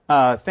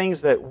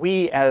things that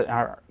we,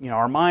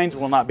 our minds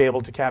will not be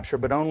able to capture,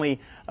 but only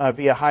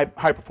via high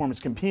performance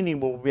computing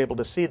will be able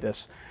to see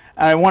this.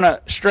 And I want to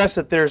stress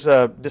that there's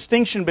a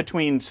distinction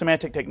between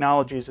semantic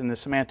technologies and the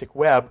semantic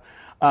web.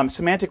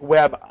 Semantic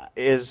web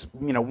is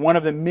one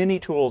of the many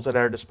tools at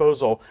our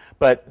disposal,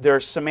 but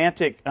there's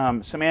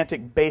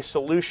semantic-based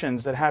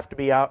solutions that have to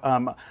be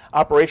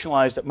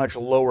operationalized at much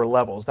lower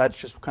levels. That's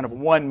just kind of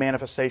one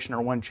manifestation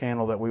or one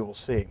channel that we will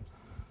see.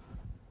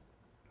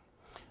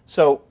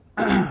 So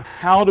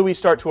how do we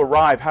start to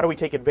arrive? How do we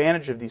take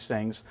advantage of these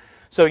things?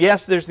 So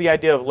yes, there's the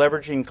idea of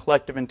leveraging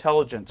collective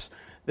intelligence.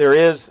 There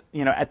is,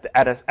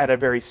 at a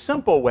very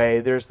simple way,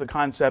 there's the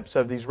concepts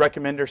of these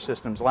recommender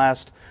systems,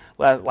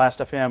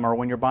 Last.fm, or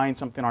when you're buying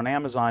something on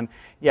Amazon,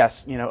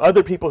 yes,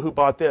 other people who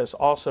bought this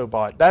also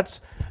bought. That's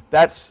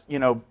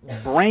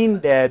brain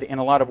dead in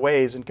a lot of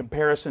ways in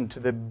comparison to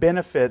the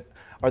benefit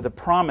or the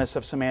promise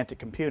of semantic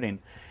computing.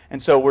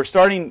 And so we're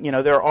starting,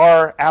 there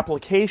are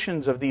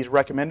applications of these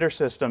recommender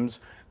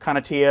systems,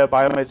 Conatia,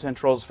 Biomed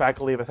Central's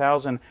Faculty of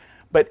 1,000,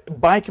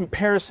 but by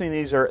comparison,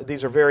 these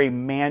are very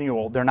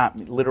manual. They're not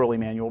literally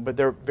manual, but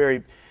they're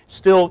very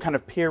still kind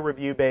of peer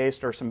review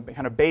based or some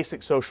kind of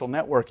basic social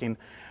networking.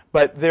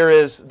 But there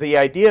is the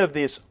idea of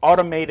this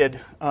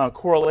automated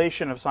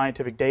correlation of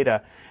scientific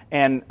data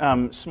and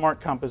smart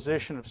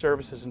composition of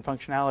services and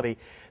functionality.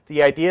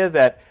 The idea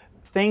that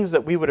things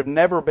that we would have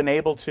never been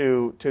able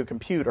to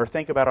compute or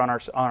think about on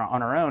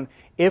our own,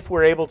 if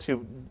we're able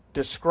to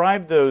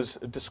describe those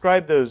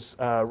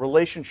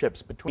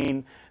relationships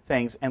between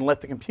things and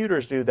let the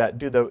computers do that,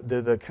 do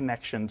the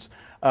connections,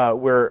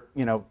 we're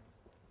going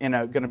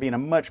to be in a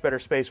much better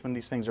space when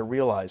these things are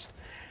realized.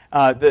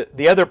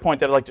 The other point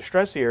that I'd like to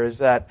stress here is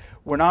that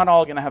we're not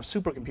all going to have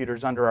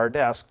supercomputers under our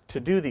desk to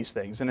do these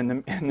things. And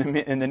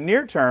in the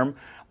near term,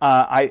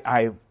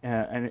 I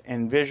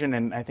envision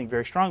and I think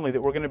very strongly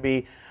that we're going to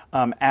be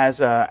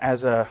as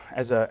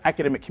a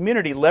academic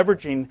community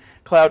leveraging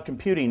cloud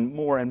computing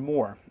more and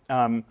more.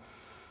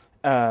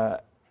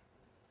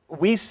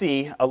 We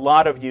see a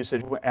lot of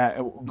usage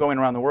going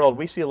around the world.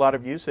 We see a lot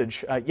of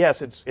usage.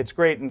 Yes, it's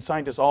great, and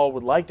scientists all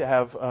would like to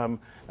have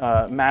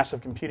massive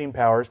computing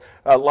powers.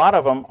 A lot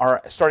of them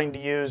are starting to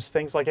use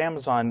things like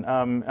Amazon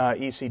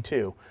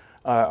EC2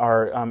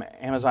 or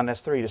Amazon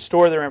S3 to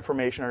store their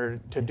information or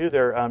to do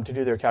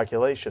their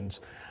calculations.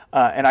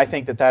 And I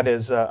think that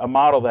is a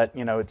model that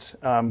it's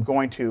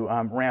going to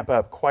ramp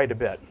up quite a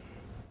bit.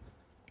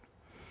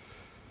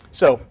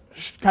 So,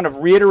 kind of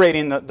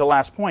reiterating the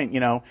last point,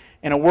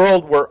 in a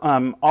world where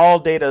all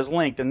data is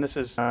linked, and this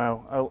is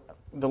the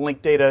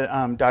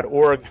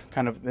linkdata.org,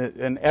 kind of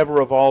an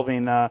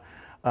ever-evolving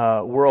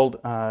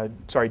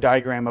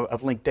diagram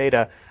of linked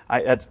data.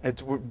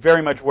 It's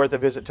very much worth a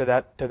visit to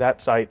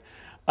that site.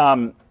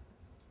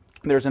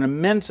 There's an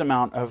immense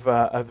amount of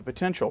the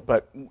potential,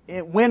 but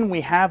when we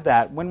have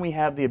that, when we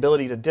have the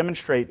ability to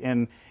demonstrate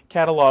and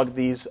catalog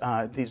these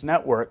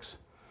networks,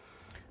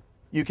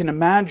 you can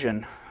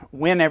imagine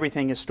when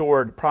everything is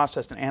stored,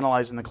 processed, and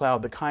analyzed in the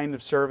cloud, the kind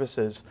of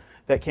services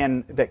that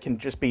can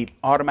just be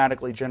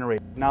automatically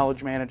generated: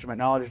 knowledge management,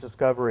 knowledge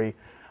discovery,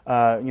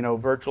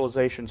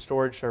 virtualization,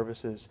 storage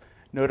services,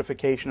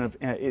 notification of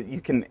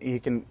you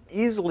can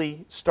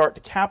easily start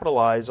to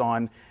capitalize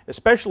on,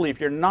 especially if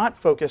you're not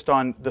focused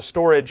on the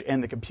storage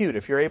and the compute.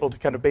 If you're able to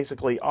kind of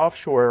basically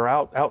offshore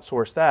or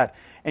outsource that,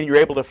 and you're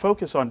able to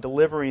focus on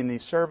delivering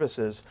these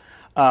services,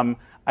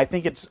 I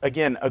think it's,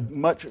 again, a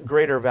much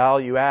greater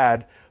value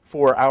add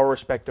for our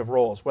respective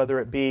roles, whether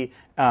it be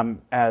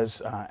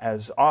as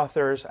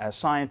authors, as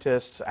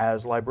scientists,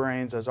 as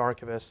librarians, as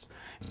archivists,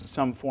 in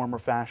some form or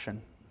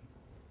fashion.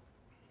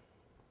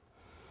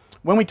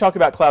 When we talk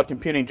about cloud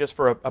computing, just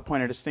for a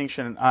point of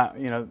distinction,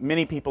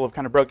 many people have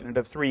kind of broken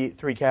into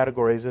three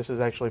categories. This is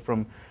actually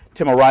from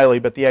Tim O'Reilly,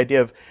 but the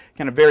idea of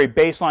kind of very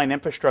baseline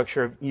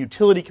infrastructure of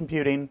utility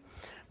computing,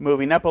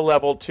 moving up a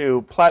level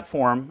to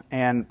platform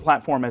and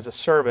platform as a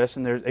service,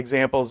 and there's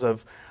examples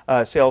of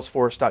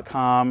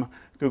Salesforce.com,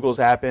 Google's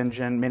App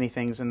Engine, many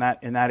things in that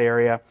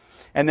area.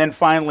 And then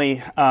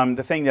finally,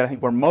 the thing that I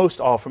think we're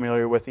most all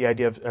familiar with, the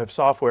idea of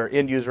software,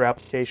 end-user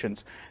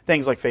applications,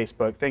 things like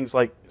Facebook, things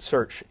like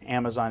search,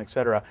 Amazon,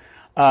 etc.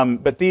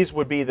 But these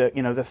would be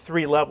the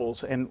three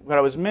levels. And what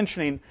I was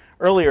mentioning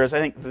earlier is I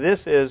think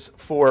this is,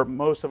 for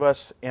most of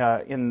us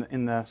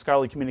in the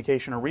scholarly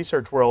communication or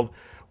research world,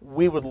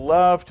 we would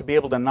love to be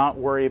able to not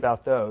worry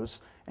about those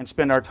and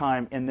spend our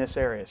time in this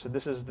area. So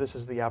this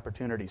is the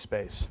opportunity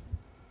space.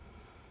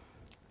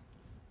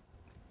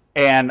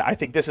 And I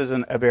think this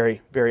isn't a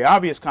very, very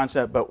obvious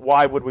concept, but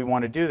why would we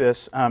want to do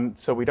this?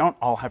 So we don't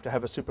all have to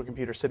have a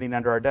supercomputer sitting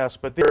under our desk,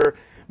 but there are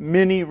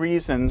many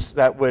reasons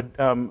that would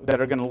that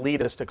are going to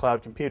lead us to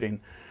cloud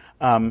computing.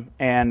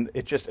 And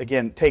it just,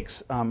 again,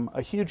 takes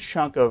a huge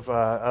chunk of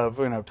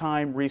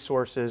time,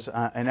 resources,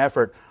 and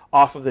effort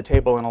off of the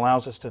table and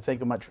allows us to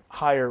think of much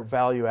higher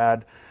value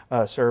add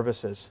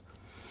services.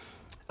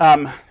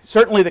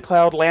 Certainly the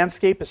cloud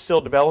landscape is still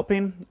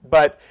developing,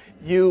 but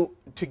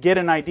to get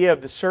an idea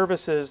of the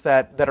services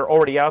that are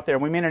already out there,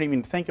 and we may not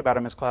even think about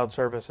them as cloud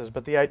services,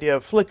 but the idea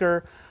of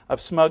Flickr, of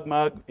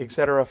SmugMug,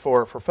 etc.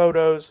 for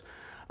photos,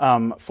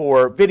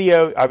 for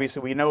video,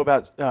 obviously we know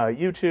about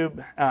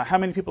YouTube. How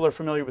many people are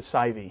familiar with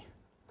Sci-V?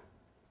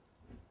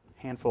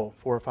 Handful,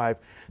 4 or 5.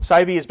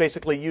 Sci-V is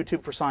basically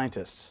YouTube for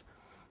scientists.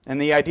 And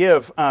the idea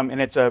of,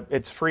 and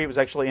it's free, it was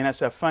actually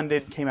NSF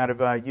funded, came out of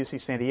UC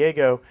San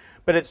Diego,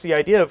 but it's the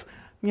idea of,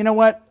 you know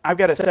what, I've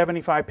got a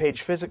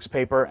 75-page physics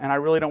paper and I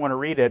really don't want to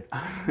read it.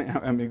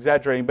 I'm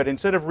exaggerating, but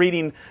instead of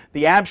reading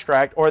the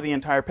abstract or the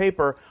entire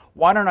paper,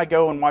 why don't I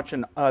go and watch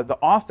the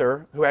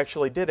author who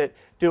actually did it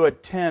do a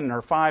 10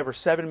 or 5 or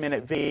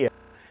 7-minute video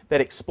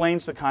that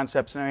explains the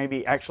concepts and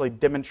maybe actually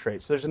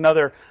demonstrates. There's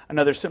another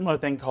similar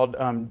thing called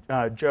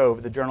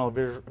JOVE, the Journal of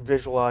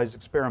Visualized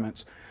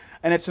Experiments.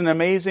 And it's an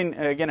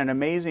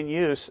amazing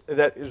use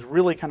that is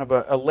really kind of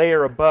a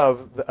layer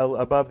above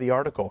the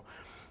article.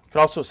 It could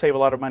also save a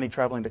lot of money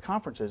traveling to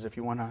conferences if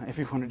you want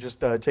to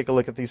just take a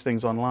look at these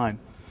things online.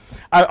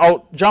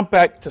 I'll jump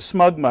back to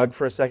SmugMug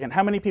for a second.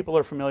 How many people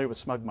are familiar with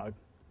SmugMug?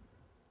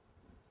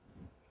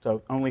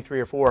 So only 3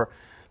 or 4.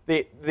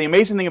 The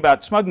amazing thing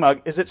about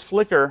SmugMug is it's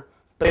Flickr,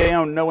 but they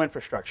own no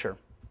infrastructure.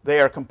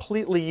 They are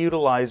completely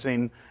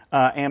utilizing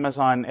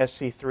Amazon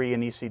SC3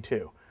 and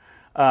EC2.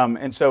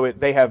 And so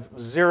they have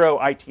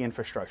zero IT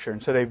infrastructure.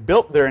 And so they've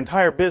built their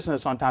entire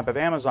business on top of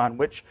Amazon,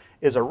 which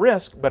is a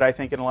risk, but I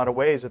think in a lot of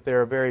ways that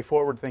they're a very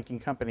forward-thinking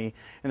company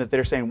and that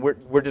they're saying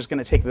we're just going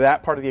to take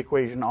that part of the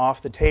equation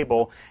off the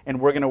table and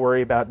we're going to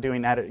worry about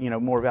doing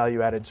more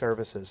value-added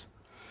services.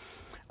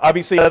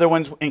 Obviously, other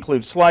ones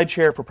include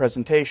SlideShare for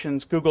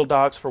presentations, Google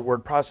Docs for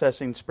word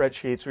processing,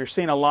 spreadsheets. We're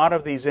seeing a lot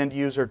of these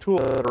end-user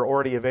tools that are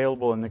already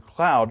available in the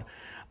cloud.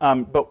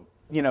 But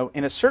in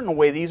a certain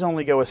way, these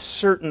only go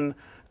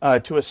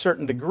to a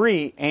certain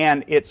degree,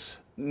 and it's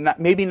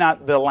maybe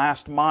not the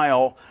last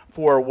mile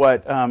for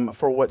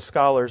what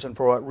scholars and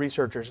for what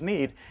researchers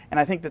need. And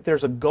I think that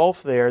there's a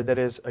gulf there that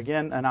is,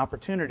 again, an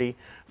opportunity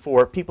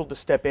for people to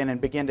step in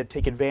and begin to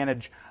take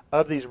advantage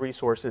of these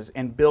resources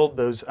and build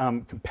those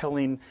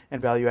compelling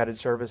and value-added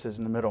services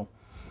in the middle.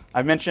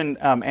 I've mentioned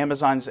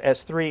Amazon's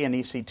S3 and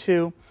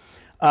EC2.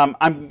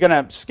 I'm going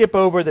to skip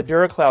over the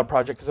DuraCloud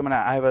project because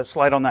I have a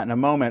slide on that in a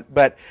moment.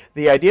 But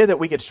the idea that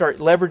we could start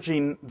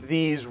leveraging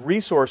these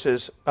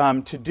resources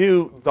to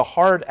do the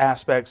hard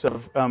aspects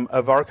of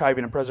archiving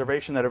and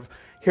preservation that have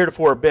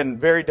heretofore been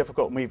very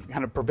difficult, and we've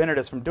kind of prevented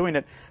us from doing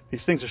it,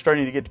 these things are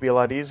starting to get to be a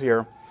lot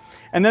easier.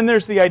 And then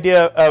there's the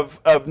idea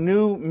of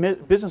new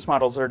business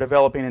models that are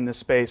developing in this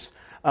space.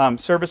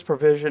 Service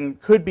provision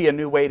could be a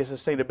new way to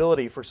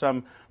sustainability for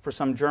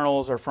some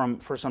journals or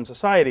for some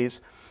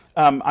societies.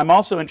 I'm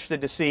also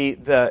interested to see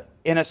the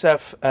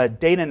NSF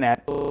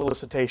DataNet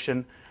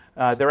solicitation.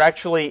 They're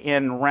actually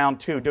in round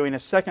 2, doing a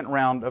second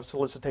round of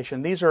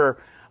solicitation. These are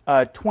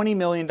 $20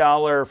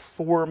 million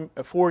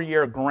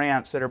four-year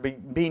grants that are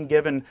being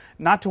given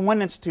not to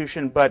one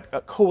institution,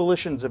 but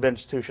coalitions of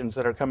institutions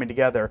that are coming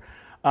together.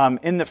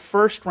 In the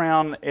first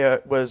round,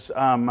 it was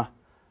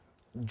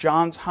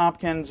Johns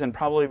Hopkins and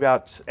probably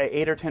about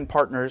 8 or 10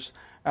 partners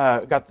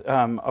got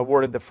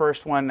awarded the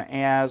first one,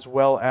 as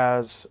well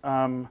as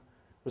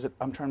I'm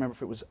trying to remember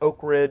if it was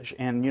Oak Ridge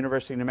and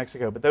University of New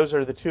Mexico, but those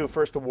are the two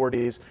first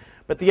awardees.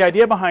 But the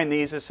idea behind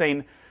these is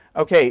saying,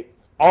 okay,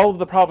 all of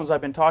the problems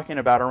I've been talking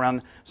about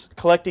around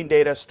collecting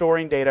data,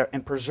 storing data,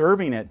 and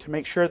preserving it to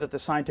make sure that the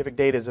scientific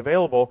data is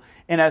available,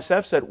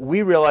 NSF said,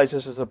 we realize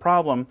this is a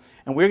problem,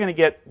 and we're going to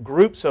get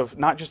groups of,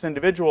 not just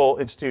individual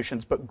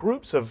institutions, but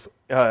groups of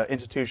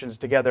institutions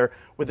together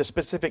with a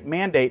specific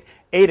mandate,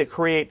 to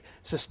create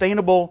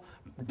sustainable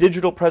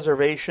digital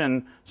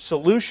preservation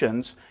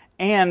solutions,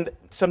 and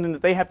something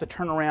that they have to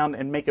turn around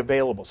and make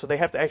available. So they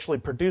have to actually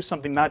produce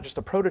something, not just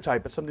a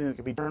prototype, but something that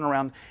can be turned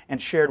around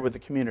and shared with the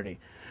community.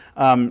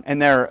 And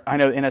I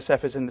know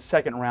NSF is in the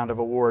second round of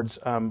awards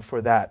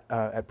for that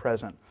at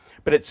present.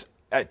 But it's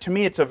to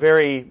me, it's a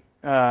very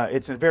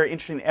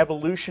interesting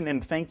evolution in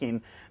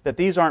thinking that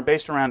these aren't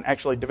based around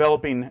actually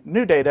developing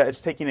new data. It's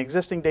taking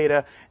existing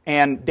data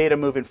and data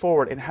moving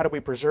forward, and how do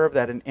we preserve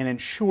that and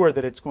ensure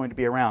that it's going to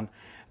be around.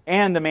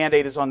 And the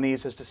mandate is on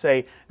these is to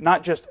say,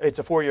 not just it's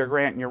a 4-year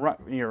grant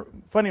and your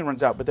funding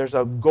runs out, but there's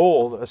a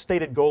goal, a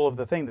stated goal of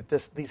the thing, that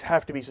these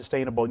have to be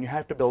sustainable, and you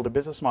have to build a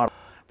business model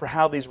for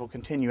how these will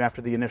continue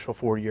after the initial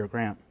 4-year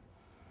grant.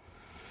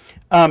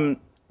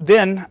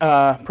 Then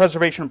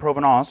preservation and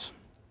provenance.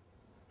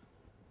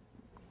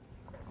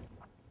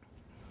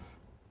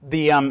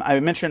 I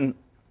mentioned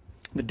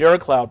the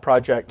DuraCloud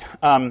project.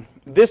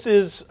 This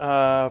is,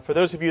 for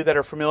those of you that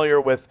are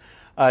familiar with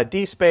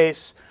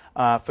DSpace,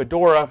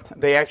 Fedora,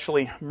 they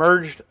actually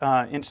merged,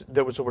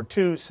 there were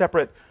two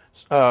separate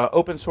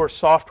open source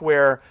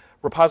software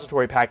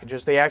repository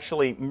packages. They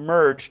actually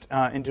merged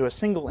into a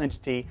single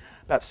entity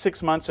about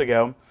 6 months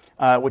ago,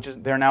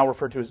 they're now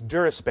referred to as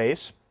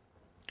DuraSpace,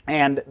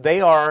 and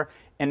they are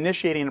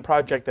initiating a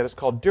project that is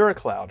called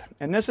DuraCloud.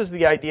 And this is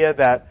the idea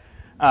that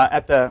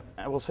at the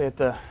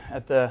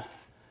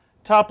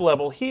top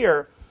level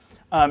here,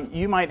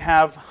 you might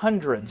have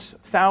hundreds,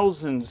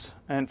 thousands,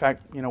 in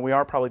fact, we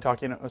are probably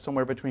talking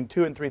somewhere between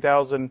 2,000 and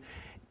 3,000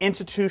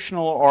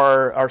 institutional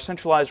or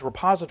centralized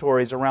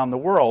repositories around the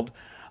world.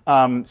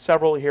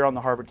 Several here on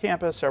the Harvard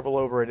campus, several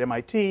over at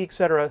MIT, et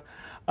cetera.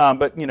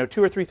 But 2,000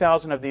 or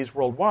 3,000 of these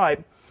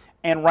worldwide.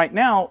 And right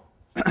now,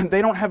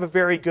 they don't have a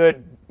very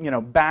good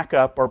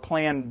backup or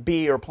plan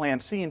B or plan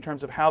C in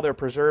terms of how they're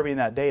preserving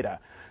that data.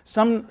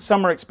 Some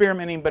are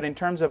experimenting, but in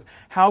terms of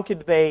how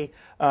could they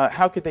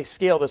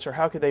scale this, or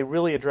how could they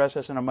really address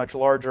this in a much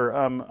larger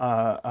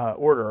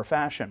order or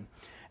fashion.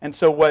 And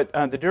so what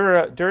the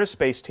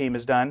DuraSpace team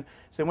has done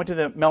is they went to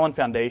the Mellon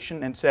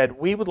Foundation and said,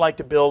 we would like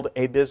to build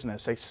a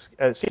business, a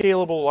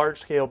scalable,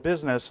 large-scale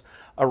business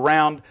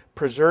around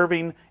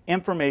preserving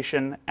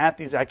information at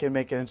these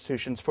academic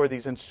institutions for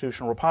these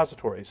institutional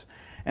repositories.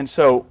 And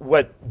so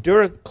what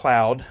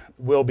DuraCloud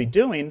will be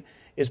doing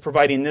is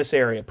providing this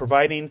area,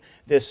 providing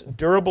this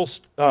durable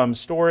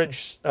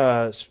storage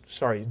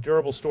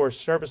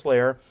service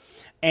layer,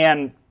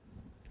 and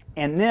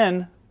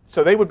then,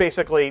 so they would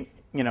basically,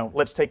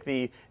 let's take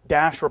the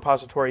Dash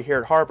repository here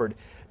at Harvard.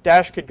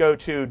 Dash could go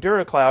to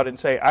DuraCloud and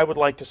say, I would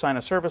like to sign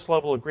a service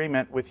level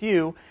agreement with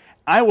you.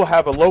 I will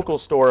have a local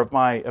store of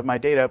my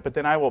data, but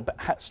then I will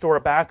store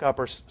a backup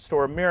or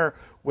store a mirror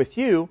with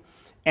you.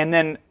 And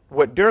then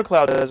what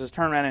DuraCloud does is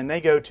turn around and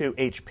they go to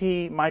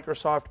HP,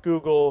 Microsoft,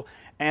 Google,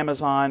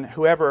 Amazon,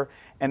 whoever,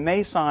 and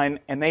they sign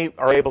and they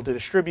are able to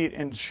distribute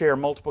and share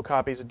multiple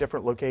copies at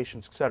different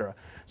locations, etc.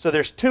 So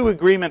there's two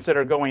agreements that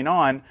are going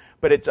on,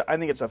 but I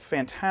think it's a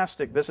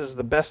fantastic, this is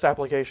the best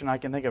application I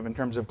can think of in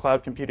terms of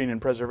cloud computing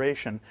and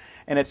preservation.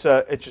 And it's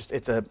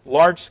a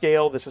large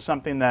scale. This is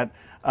something that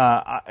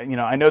I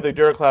know the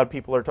DuraCloud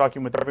people are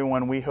talking with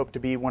everyone. We hope to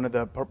be one of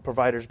the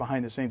providers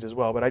behind the scenes as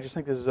well. But I just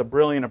think this is a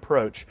brilliant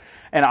approach.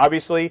 And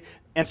obviously,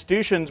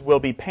 institutions will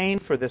be paying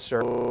for this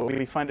service, will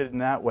be funded in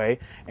that way,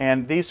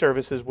 and these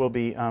services will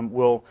be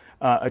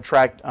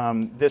attract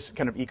this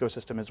kind of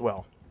ecosystem as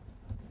well.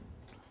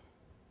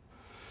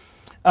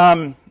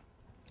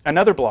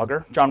 Another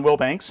blogger, John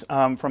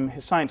Wilbanks, from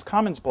his Science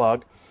Commons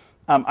blog,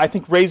 I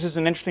think raises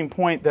an interesting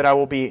point that I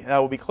will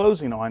be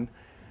closing on.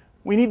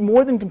 We need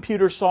more than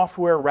computer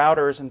software,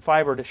 routers, and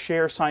fiber to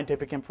share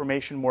scientific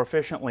information more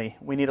efficiently.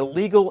 We need a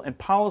legal and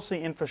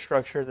policy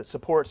infrastructure that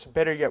supports,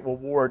 better yet,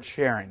 rewards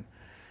sharing.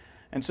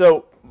 And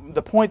so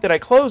the point that I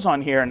close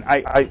on here, and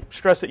I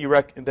stress that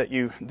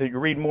you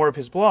read more of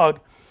his blog,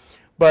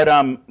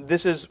 but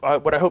this is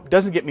what I hope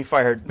doesn't get me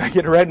fired back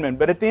at Redmond.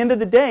 But at the end of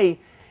the day,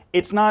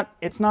 it's not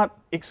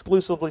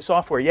exclusively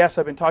software. Yes,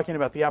 I've been talking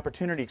about the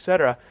opportunity, et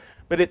cetera,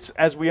 but it's,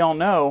 as we all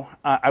know,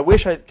 I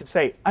wish I could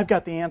say, I've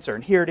got the answer,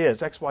 and here it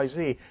is, X, Y,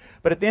 Z.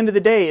 But at the end of the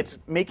day, it's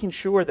making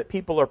sure that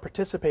people are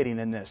participating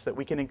in this, that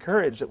we can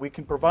encourage, that we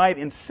can provide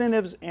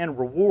incentives and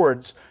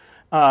rewards,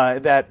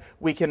 that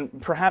we can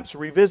perhaps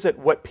revisit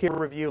what peer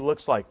review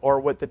looks like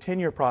or what the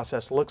tenure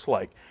process looks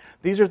like.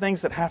 These are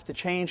things that have to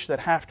change, that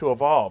have to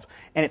evolve.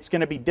 And it's going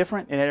to be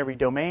different in every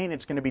domain.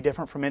 It's going to be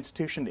different from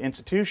institution to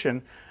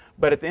institution.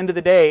 But at the end of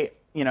the day,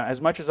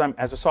 as much as I'm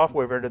as a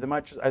software vendor,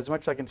 as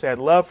much as I can say, I'd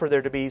love for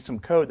there to be some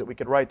code that we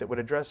could write that would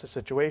address the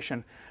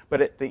situation.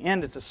 But at the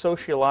end, it's a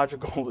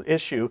sociological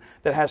issue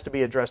that has to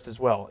be addressed as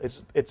well.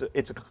 It's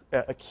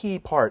a key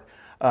part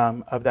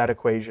of that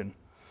equation.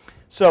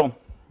 So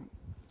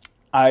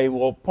I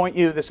will point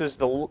you. This is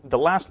the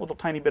last little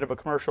tiny bit of a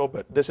commercial,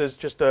 but this is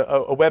just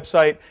a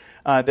website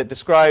that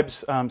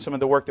describes some of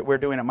the work that we're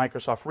doing at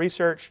Microsoft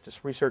Research.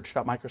 Just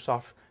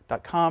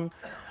research.microsoft.com.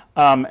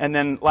 And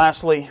then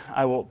lastly,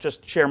 I will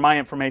just share my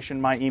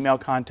information, my email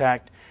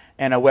contact,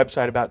 and a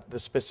website about the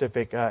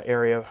specific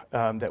area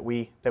that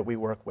we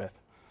work with.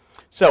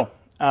 So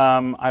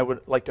I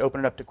would like to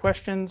open it up to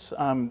questions.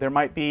 There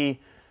might be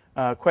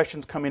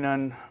questions coming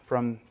in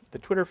from the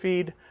Twitter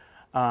feed,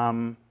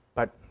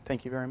 but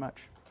thank you very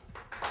much.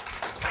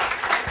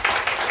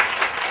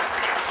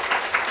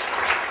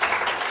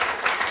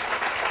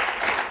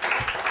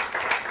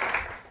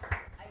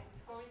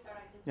 Before we start,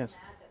 I just Yes.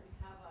 want to add that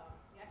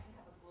we actually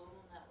have a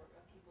global network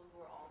of people who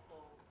are also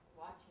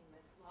watching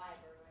this live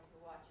or going to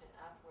watch it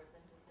afterwards.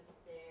 And just if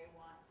they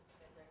want to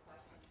submit their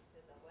questions to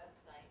the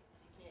website,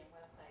 GKN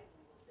website,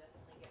 we will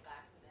definitely get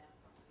back to them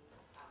from you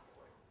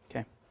afterwards.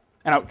 Okay.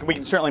 And we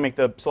can certainly make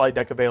the slide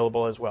deck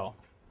available as well.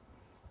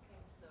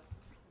 Okay, so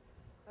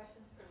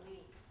questions for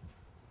Lee.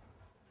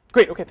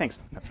 Great. Okay, thanks.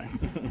 That's fine.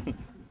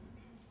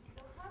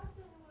 So how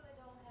soon will it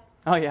all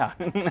happen? Oh yeah.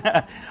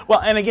 Well,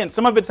 and again,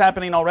 some of it's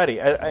happening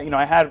already.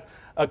 I had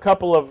a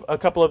couple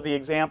of the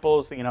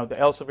examples. The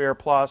Elsevier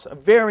Plus,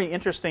 very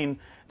interesting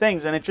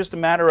things, and it's just a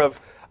matter of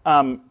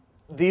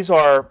these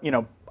are.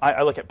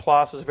 I look at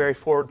PLOS as a very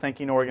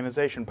forward-thinking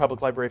organization,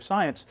 Public Library of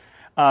Science,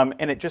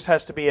 and it just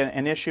has to be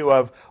an issue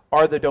of,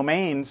 are the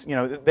domains,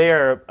 they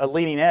are a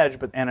leading edge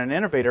and an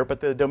innovator, but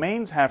the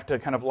domains have to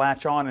kind of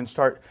latch on and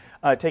start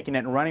taking it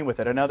and running with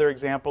it. Another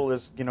example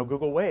is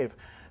Google Wave.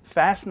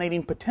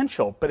 Fascinating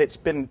potential, but it's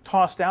been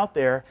tossed out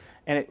there,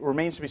 and it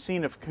remains to be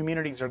seen if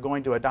communities are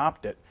going to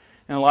adopt it.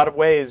 In a lot of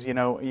ways, you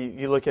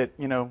look at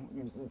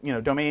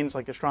domains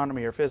like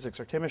astronomy or physics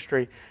or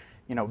chemistry,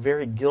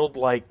 very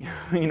guild-like,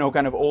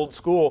 kind of old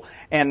school,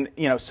 and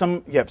you have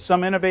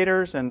some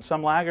innovators and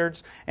some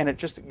laggards, and it's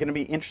just going to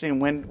be interesting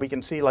when we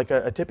can see like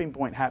a tipping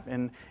point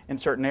happen in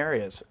certain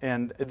areas.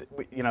 And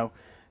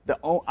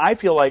I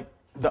feel like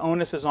the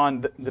onus is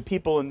on the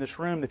people in this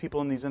room, the people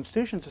in these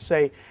institutions, to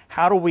say,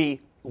 how do we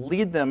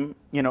lead them,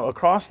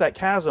 across that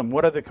chasm?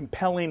 What are the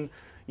compelling,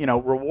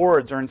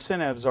 rewards or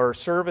incentives or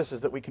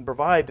services that we can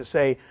provide to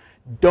say,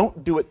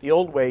 don't do it the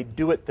old way,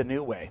 do it the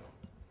new way?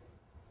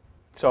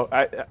 So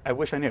I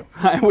wish I knew.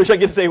 I wish I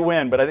could say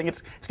when, but I think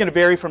it's going to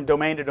vary from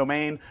domain to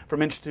domain,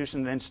 from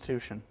institution to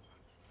institution.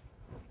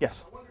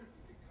 Yes? I wonder if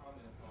you could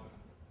comment on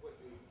what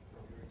you,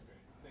 from your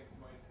experience, think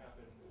might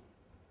happen,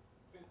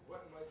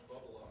 what might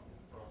bubble up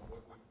from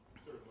what we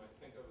sort of might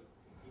think of as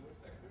the consumer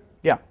sector.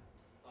 Yeah.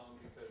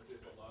 Because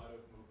there's a lot of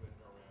movement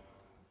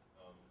around,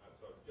 so I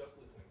was just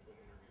listening to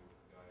an interview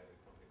with a guy at a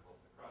company called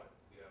Socratic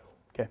in Seattle.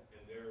 Okay.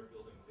 And they're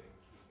building things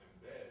to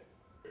embed.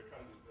 They're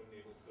trying to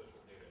enable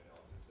social data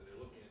analysis. So they're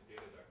looking at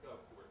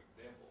data.gov for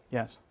examples.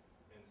 Yes.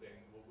 And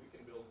saying, well, we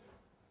can build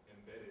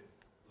embedded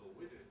little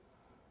widgets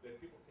that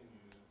people can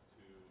use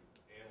to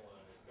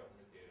analyze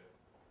government data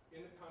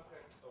in the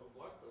context of a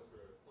blog post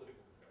or a political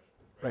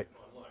discussion, right?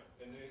 Online.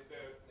 And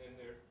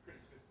they're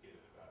pretty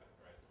sophisticated about it,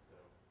 right? So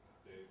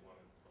they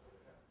want to do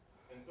that.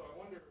 And so I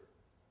wonder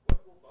what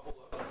will bubble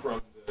up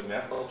from the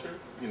mass culture,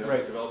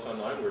 that develops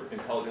online, where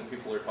intelligent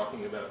people are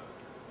talking about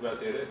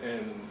data,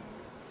 and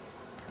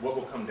what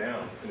will come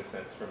down, in a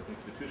sense, from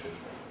institutions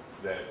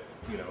that,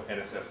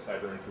 NSF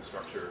cyber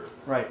infrastructure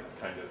kind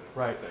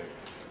of thing.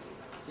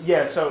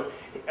 Yeah, so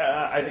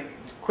I think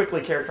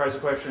quickly characterize the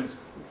questions.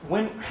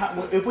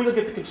 If we look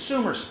at the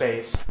consumer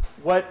space,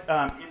 what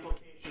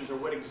implications or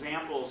what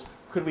examples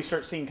could we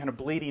start seeing kind of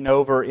bleeding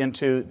over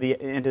into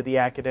the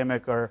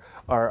academic or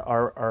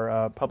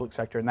public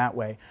sector in that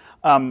way?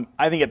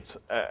 I think it's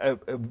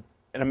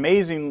an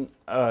amazing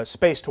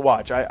space to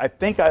watch. I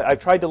think I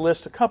tried to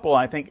list a couple.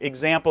 I think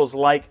examples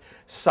like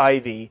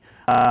Sivey,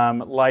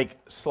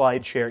 like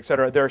SlideShare, et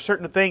cetera. There are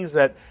certain things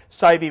that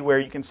Sivey where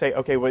you can say,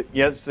 okay, well,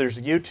 yes, there's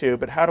YouTube,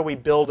 but how do we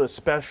build a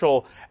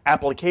special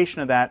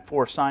application of that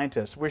for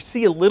scientists? We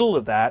see a little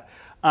of that.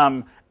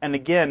 And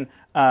again,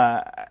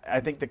 I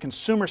think the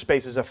consumer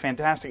space is a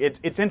fantastic.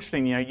 It's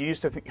interesting. You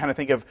used to kind of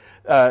think of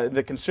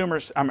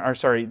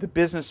the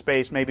business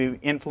space maybe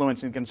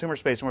influencing the consumer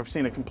space, and we're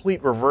seeing a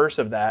complete reverse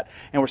of that.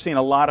 And we're seeing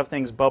a lot of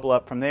things bubble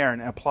up from there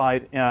and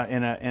applied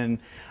to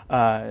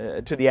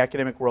the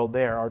academic world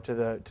there, or to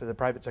the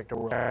private sector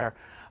world there.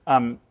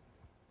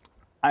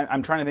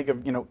 I'm trying to think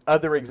of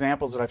other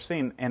examples that I've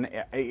seen, and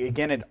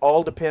again, it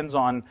all depends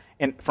on,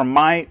 and from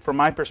my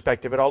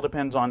perspective, it all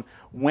depends on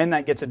when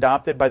that gets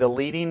adopted by the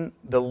leading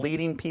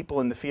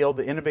people in the field,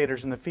 the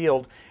innovators in the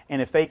field,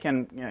 and if they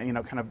can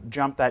kind of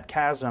jump that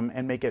chasm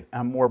and make it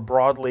more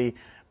broadly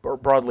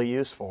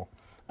useful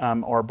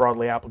or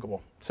broadly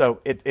applicable.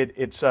 So it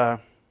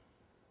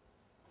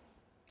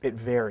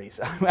varies.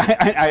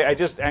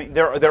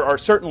 There are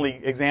certainly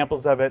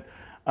examples of it.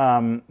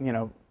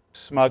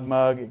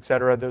 SmugMug, et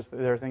cetera.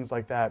 There are things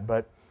like that.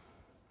 But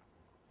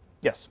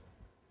yes.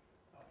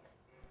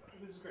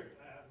 This is great.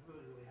 I'm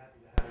really, really happy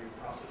to have you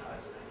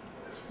proselytize it.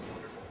 This is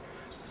wonderful.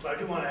 So I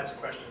do want to ask a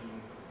question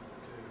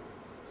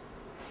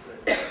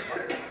to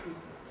Fire.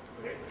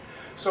 Okay.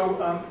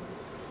 So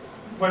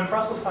when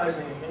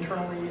proselytizing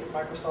internally at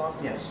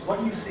Microsoft, Yes. what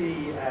do you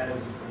see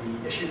as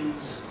the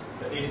issues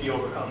that need to be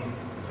overcome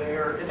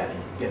there, if any?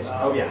 Yes.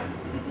 Oh, yeah.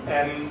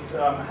 And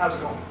how's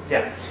it going?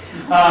 Yeah.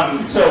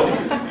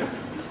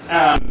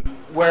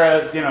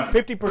 Whereas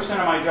 50%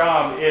 of my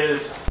job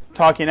is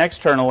talking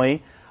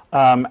externally,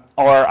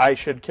 or I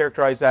should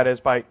characterize that as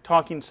by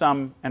talking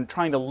some and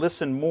trying to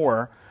listen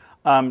more.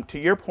 To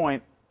your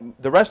point,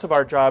 the rest of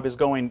our job is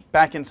going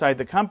back inside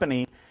the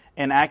company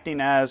and acting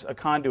as a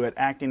conduit,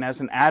 acting as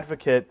an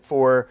advocate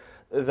for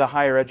the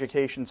higher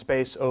education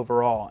space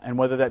overall. And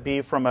whether that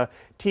be from a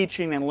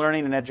teaching and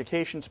learning and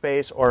education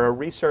space or a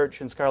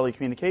research and scholarly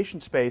communication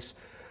space,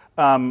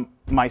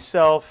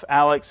 myself,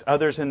 Alex,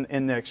 others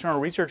in the external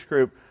research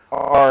group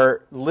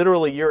are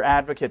literally your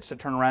advocates to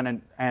turn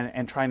around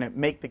and trying to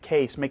make the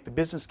case, make the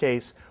business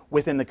case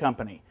within the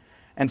company.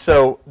 And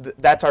so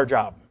that's our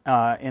job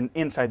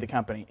inside the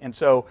company. And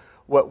so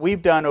what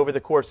we've done over the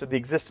course of the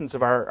existence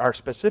of our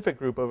specific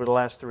group over the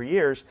last 3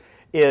 years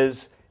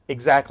is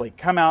exactly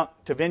come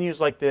out to venues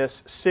like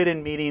this, sit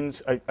in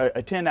meetings,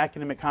 attend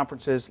academic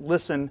conferences,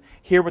 listen,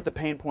 hear what the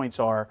pain points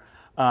are,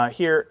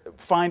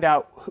 find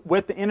out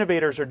what the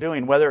innovators are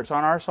doing, whether it's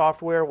on our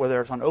software, whether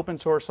it's on open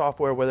source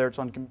software, whether it's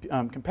on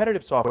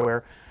competitive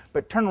software,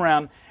 but turn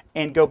around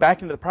and go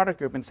back into the product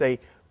group and say,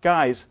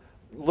 guys,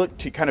 look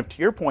to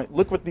your point.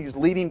 Look what these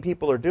leading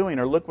people are doing,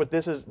 or look what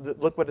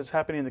is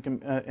happening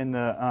in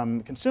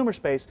the consumer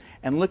space,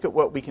 and look at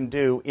what we can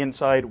do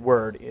inside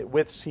Word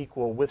with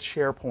SQL, with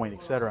SharePoint,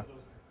 etc.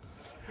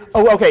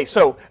 Oh, okay.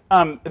 So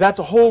that's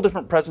a whole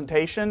different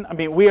presentation. I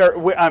mean, we had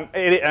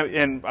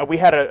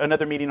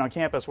another meeting on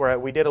campus where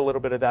we did a little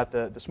bit of that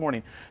this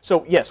morning.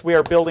 So yes, we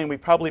are building.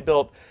 We've probably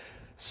built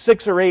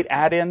 6 or 8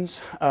 add-ins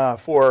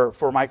for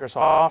Microsoft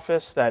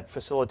Office that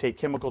facilitate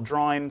chemical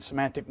drawing,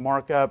 semantic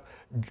markup,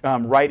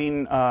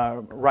 writing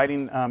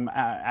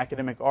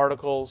academic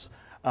articles,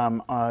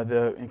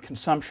 the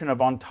consumption of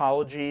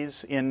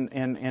ontologies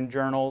in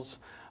journals,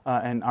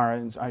 and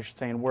I should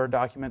say in Word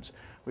documents.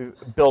 We've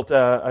built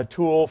a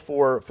tool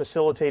for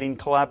facilitating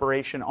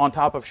collaboration on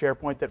top of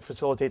SharePoint that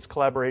facilitates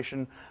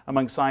collaboration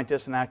among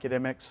scientists and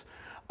academics.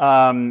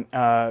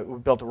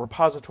 We've built a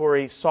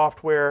repository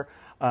software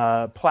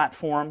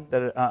platform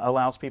that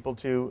allows people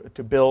to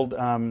build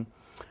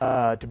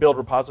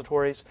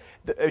repositories.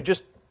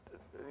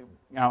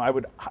 I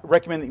would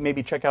recommend that you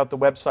maybe check out the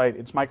website.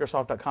 It's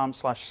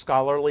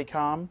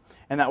microsoft.com/scholarlycom,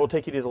 and that will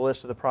take you to the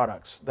list of the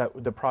projects that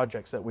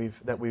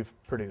we've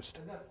produced.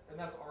 And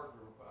that's our group.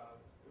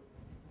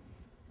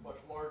 Much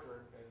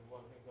larger, and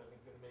one of the things I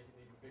think is going to make an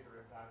even bigger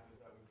impact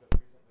is that we've just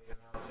recently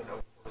announced an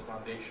open source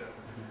foundation,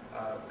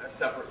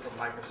 separate from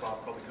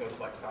Microsoft, called the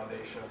CodeFlex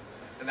Foundation.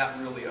 And that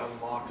really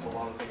unlocks a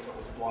lot of things that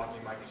was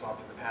blocking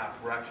Microsoft in the past.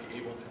 We're actually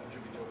able to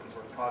contribute to open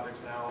source projects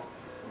now.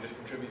 We just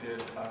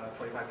contributed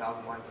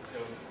 25,000 lines of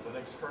code to the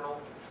Linux kernel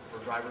for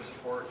driver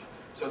support.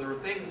 So there were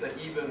things that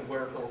even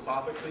where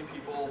philosophically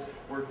people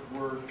were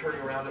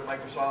turning around at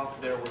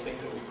Microsoft, there were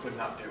things that we could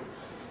not do.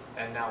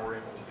 And now we're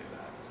able to do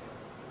that. So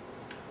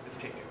it's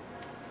changing.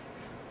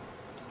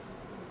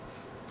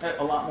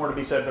 A lot more to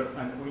be said, but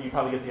you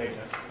probably get the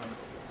idea.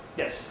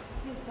 Yes?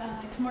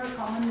 It's more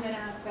common than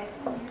a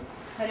question here.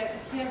 But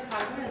here at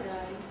Harvard, at the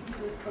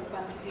Institute for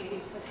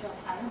Quantitative Social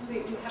Science,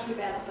 we have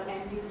developed an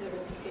end-user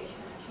application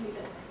actually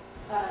that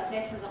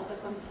addresses all the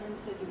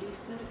concerns that you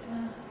listed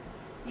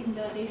in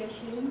the data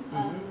sharing.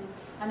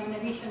 And in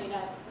addition, it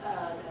adds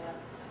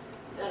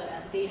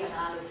the data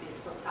analysis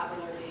for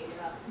tabular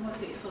data,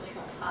 mostly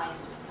social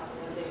science for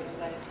tabular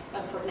data,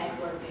 but for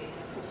network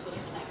data, for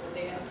social network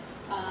data.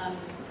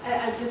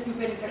 I'd just be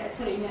very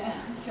interested in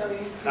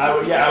showing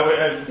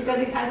because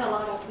it has a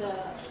lot of the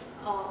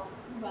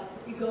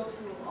it goes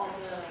through all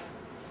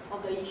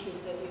the issues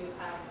that you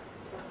have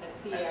posted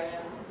here,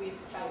 and we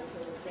try to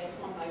address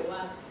one by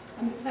one.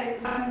 And besides,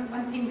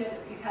 one thing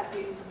that it has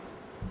been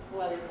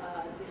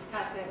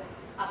discussed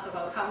as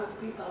about how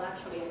people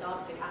actually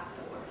adopt it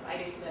afterwards,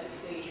 right? Is the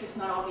issue is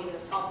not only the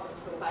software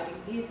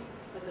providing this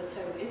as a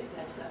service.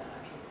 That's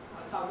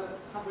software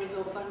is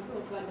open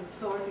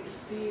source, is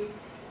free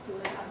to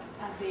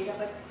add data,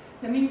 but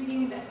the main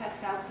thing that has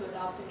helped to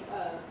adopt it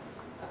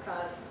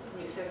across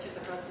researchers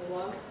across the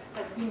world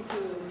has been to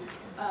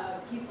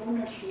give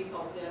ownership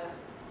of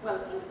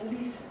at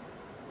least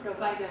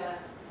provide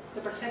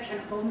the perception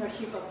of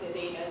ownership of the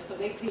data. So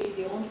they create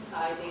their own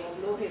site, they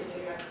upload it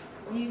there.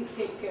 We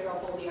take care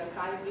of all the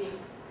archiving,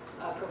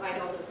 provide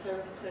all the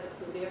services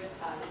to their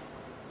site,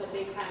 but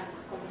they can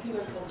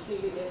configure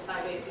completely their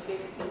site,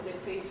 basically the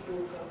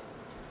Facebook of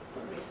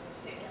research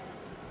data.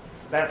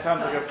 That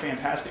sounds like a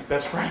fantastic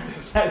best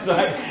practice. So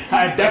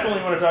I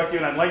definitely want to talk to you,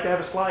 and I'd like to have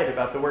a slide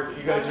about the work that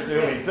you guys are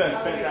doing. So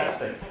it's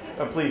fantastic.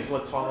 Please,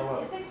 let's follow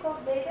up. Is it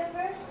called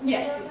Dataverse?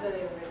 Yes, it's the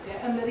Dataverse,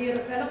 yeah. And the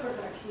developers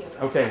are here.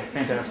 Okay,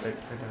 fantastic,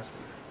 fantastic.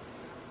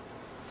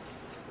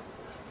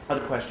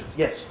 Other questions?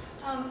 Yes.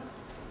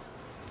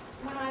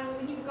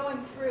 When you were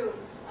going through,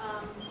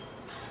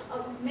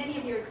 many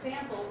of your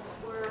examples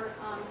were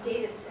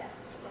data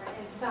sets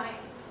and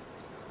science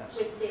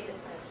with data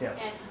sets.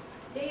 Yes. And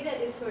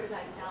data is sort of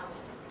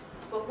agnostic.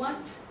 But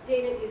once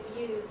data is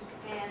used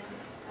and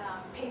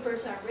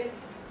papers are written,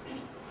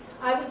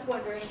 I was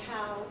wondering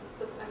how,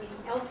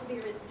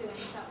 Elsevier is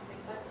doing something,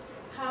 but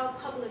how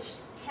published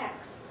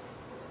texts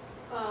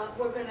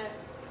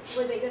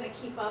were they going to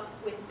keep up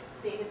with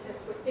data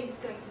sets? Were things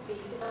going to be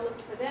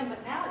developed for them?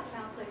 But now it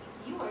sounds like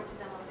you are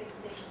developing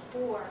things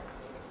for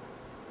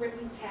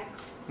written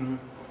texts and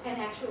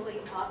actually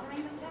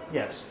authoring the text?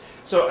 Yes.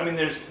 So,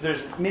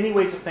 there's many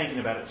ways of thinking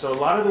about it. So a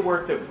lot of the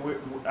work that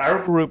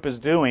our group is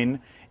doing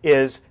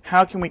is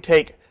how can we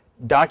take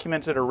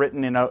documents that are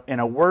written in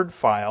a Word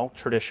file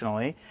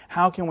traditionally,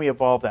 how can we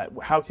evolve that?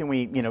 How can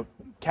we,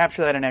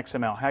 capture that in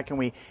XML? How can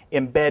we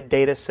embed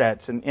data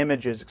sets and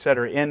images, et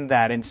cetera, in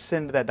that and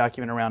send that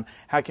document around?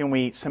 How can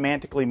we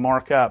semantically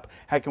mark up?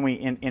 How can we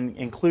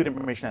include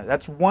information in that?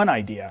 That's one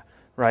idea,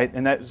 right?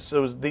 And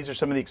so these are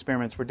some of the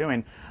experiments we're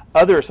doing.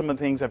 Some of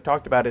the things I've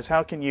talked about is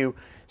how can you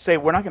say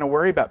we're not going to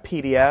worry about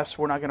PDFs,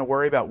 we're not going to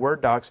worry about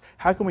Word docs.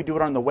 How can we do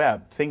it on the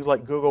web? Things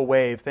like Google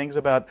Wave, things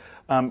about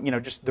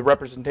just the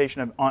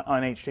representation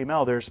on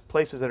HTML. There's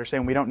places that are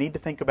saying we don't need to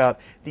think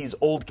about these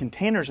old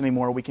containers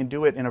anymore. We can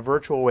do it in a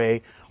virtual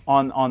way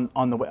on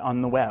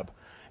the web.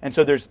 And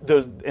so those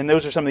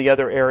are some of the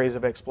other areas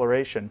of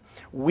exploration.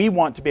 We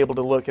want to be able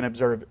to look and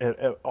observe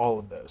at all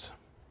of those.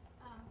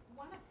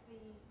 One of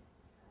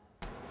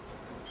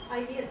the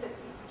ideas that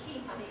seems key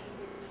to me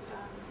is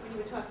when you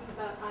were talking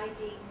about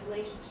IDing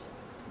relationships.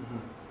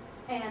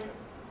 And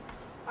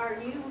are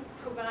you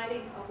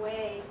providing a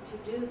way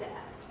to do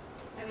that?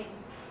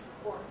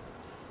 Or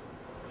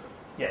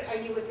yes.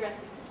 Are you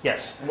addressing it?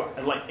 Yes,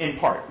 like in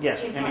part,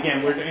 yes. In and part,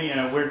 again,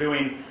 yeah.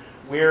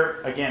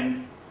 we're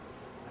again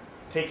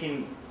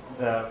taking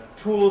the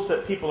tools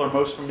that people are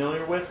most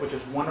familiar with, which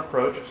is one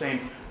approach of saying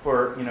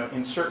for,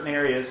 in certain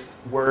areas,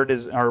 Word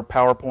is or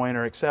PowerPoint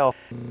or Excel,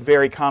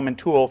 very common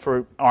tool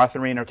for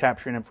authoring or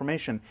capturing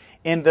information.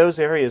 In those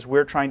areas,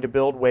 we're trying to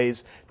build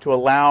ways to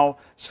allow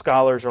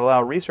scholars or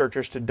allow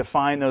researchers to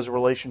define those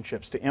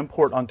relationships, to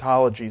import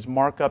ontologies,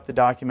 mark up the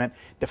document,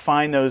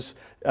 define those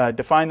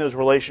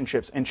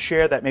relationships, and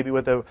share that maybe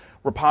with a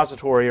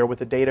repository or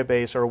with a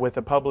database or with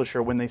a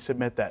publisher when they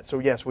submit that. So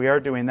yes, we are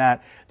doing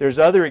that. There's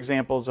other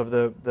examples of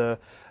the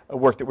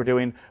work that we're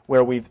doing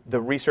where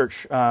the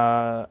research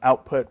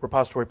output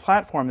repository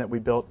platform that we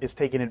built is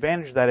taking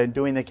advantage of that and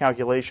doing the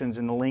calculations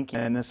and the linking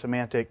and the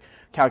semantic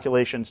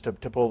calculations to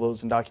pull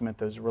those and document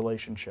those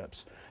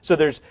relationships. So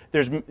there's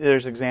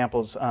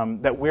examples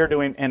that we're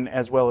doing, and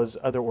as well as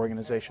other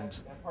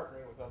organizations. And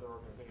partnering with other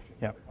organizations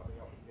Yep. that are coming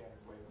up with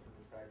standard ways for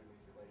describing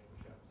these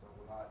relationships. So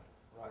we're not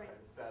trying to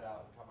set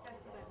out and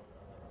come up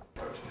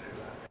with an approach to do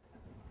that.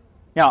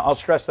 Yeah, I'll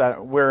stress that.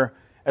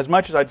 As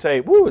much as I'd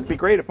say, woo, it'd be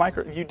great if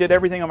you did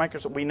everything on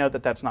Microsoft, we know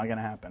that that's not going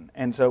to happen.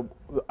 And so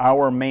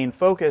our main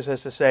focus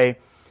is to say,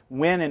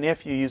 when and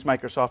if you use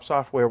Microsoft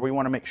software, we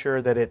want to make sure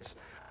that it's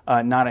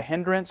not a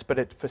hindrance, but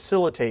it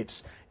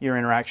facilitates your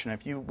interaction.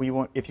 If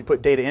you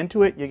put data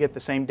into it, you get the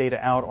same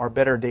data out or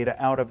better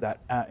data out of that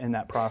in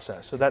that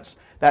process. So that's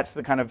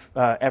the kind of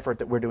effort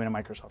that we're doing in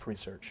Microsoft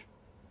Research.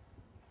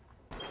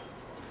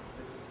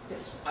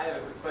 Yes. I have a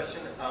quick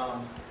question.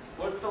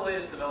 What's the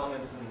latest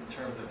developments in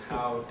terms of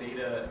how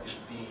data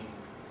is being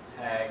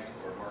tagged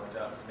or marked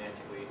up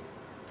semantically,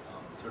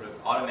 sort of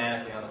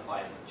automatically on the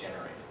fly as it's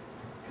generated?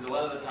 Because a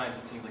lot of the times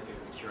it seems like there's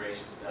this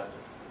curation step.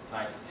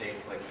 Scientists take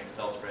like an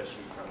Excel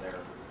spreadsheet from their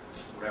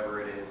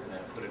whatever it is and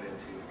then put it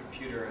into the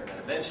computer, and then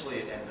eventually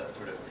it ends up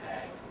sort of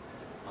tagged.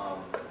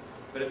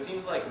 But it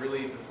seems like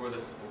really before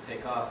this will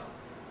take off,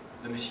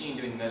 the machine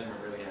doing the measurement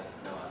really has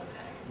to know how to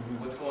tag it.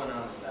 Mm-hmm. What's going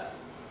on with that?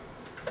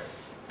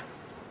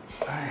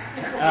 You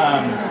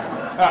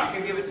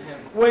can give it to him.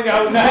 Wait,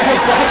 no, an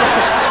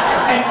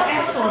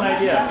excellent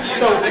idea.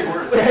 So, big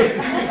word.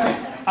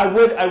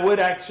 I would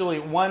actually,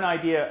 one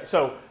idea,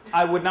 so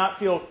I would not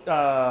feel,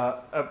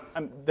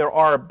 there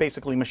are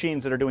basically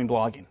machines that are doing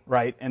blogging,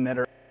 right, and that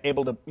are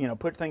able to,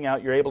 put things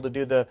out, you're able to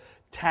do the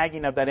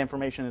tagging of that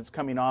information that's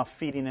coming off,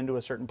 feeding into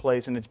a certain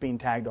place, and it's being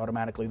tagged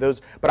automatically.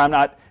 But I'm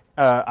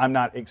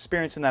not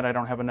experiencing that. I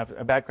don't have enough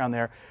background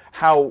there.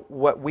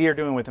 What we are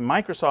doing within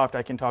Microsoft,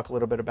 I can talk a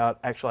little bit about.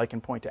 Actually, I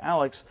can point to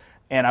Alex,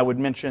 and I would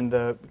mention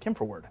the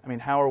Kim4Word.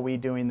 How are we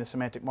doing the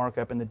semantic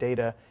markup and the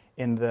data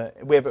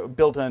we have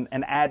built an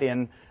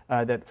add-in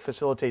that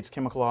facilitates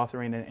chemical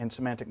authoring and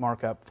semantic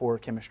markup for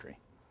chemistry.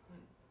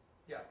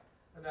 Yeah,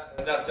 and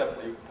that's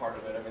definitely part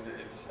of it.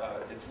 It's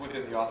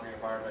within the authoring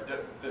environment.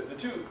 The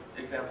two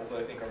examples that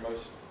I think are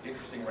most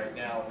interesting right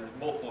now, there's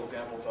multiple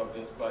examples of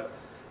this, but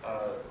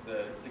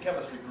the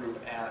chemistry group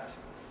at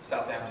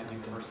Southampton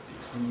University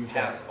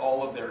has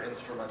all of their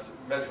instruments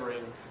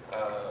measuring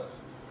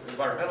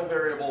environmental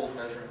variables,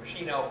 measuring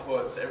machine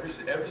outputs, every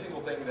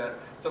single thing that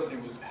somebody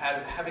was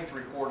having to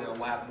record in a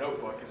lab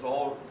notebook is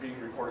all being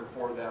recorded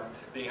for them,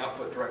 being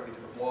output directly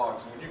to the blog.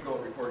 So when you go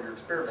and record your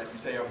experiment, you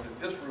say, I was in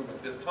this room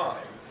at this time,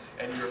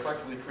 and you're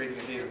effectively creating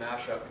a data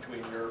mashup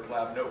between your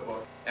lab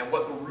notebook and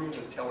what the room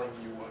is telling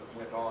you what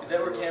went on. Is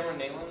that where Cameron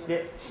Nayland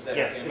is?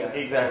 Yes,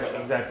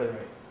 exactly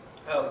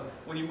right.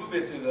 When you move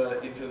into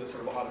the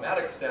sort of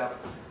automatic step,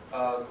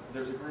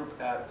 there's a group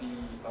at the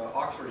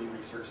Oxford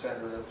eResearch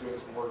Center that's doing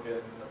some work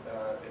in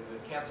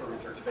the cancer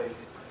research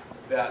space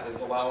that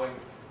is allowing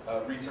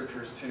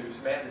researchers to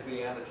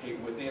semantically annotate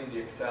within the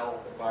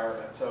Excel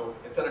environment. So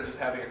instead of just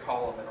having a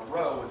column in a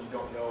row and you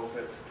don't know if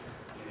it's,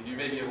 you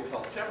may be able to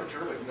tell its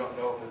temperature, but you don't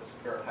know if it's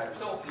Fahrenheit or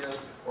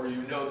Celsius, or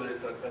you know that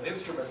it's an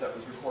instrument that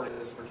was recording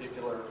this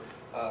particular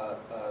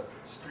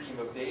stream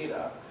of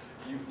data.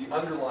 The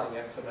underlying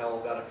XML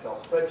of that Excel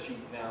spreadsheet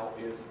now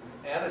is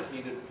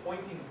annotated,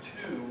 pointing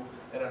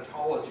to an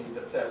ontology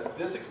that says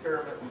this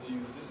experiment was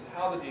used, this is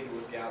how the data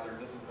was gathered,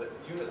 this is the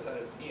units that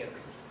it's in.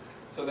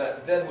 So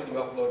that then when you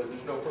upload it,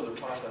 there's no further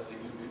processing.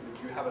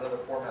 If you have another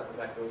format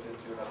that goes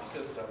into another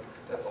system,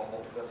 that's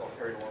all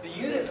carried along. The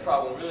units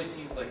problem really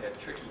seems like a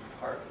tricky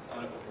part. It's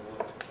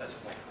overlooked. That's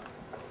just my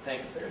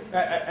comment.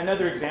 Thanks.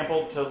 Another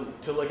example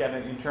to look at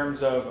in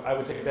terms of, I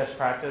would say, best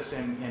practice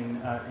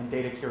in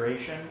data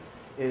curation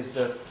is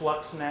the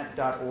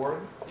fluxnet.org.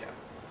 Yeah.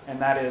 And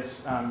that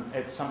is,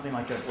 it's something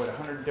like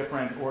 100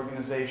 different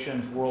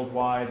organizations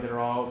worldwide that are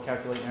all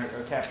calculating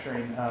or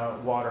capturing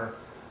water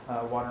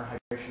and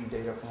hydration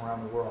data from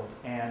around the world,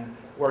 and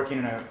working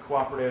in a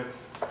cooperative,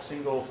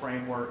 single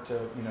framework to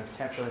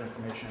capture that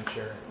information and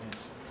share it. And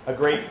it's a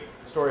great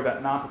story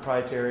about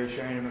non-proprietary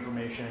sharing of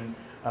information,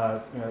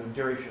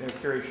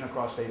 curation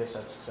across data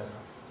sets, etc.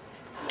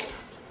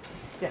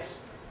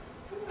 Yes.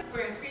 It seems like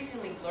we're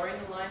increasingly blurring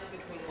the lines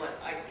between what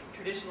I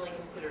traditionally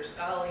consider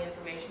scholarly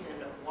information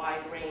and a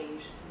wide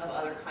range of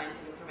other kinds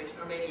of information,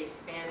 or maybe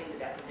expanding the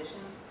definition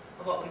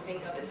of what we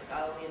think of as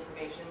scholarly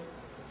information.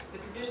 The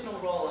traditional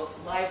role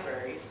of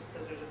libraries,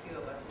 because there's a few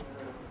of us in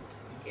the room,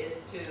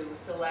 is to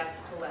select,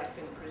 collect,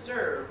 and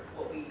preserve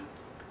what we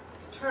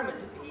determine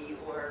to be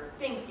or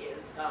think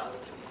is scholarly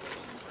communication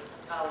or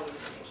scholarly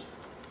information.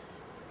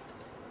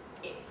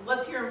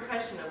 What's your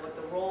impression of what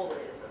the role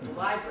is of the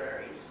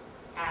libraries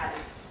as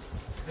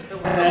the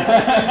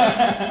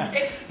world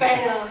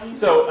expands?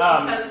 So,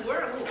 because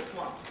we're a little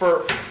swamped. For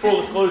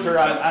full disclosure,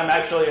 I'm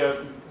actually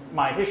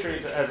my history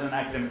is as an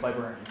academic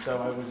librarian. So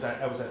I was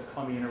at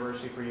Columbia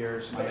University for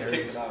years.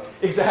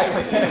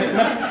 Exactly.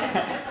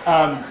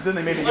 Then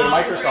they made me go to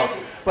Microsoft.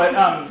 But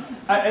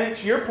and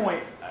to your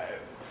point,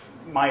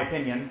 my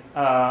opinion,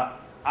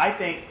 I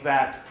think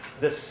that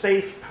the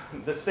safe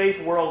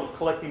world of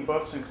collecting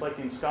books and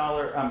collecting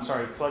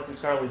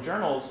scholarly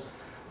journals,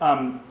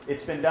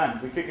 it's been done.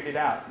 We figured it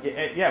out.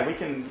 Yeah, we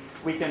can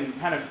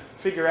kind of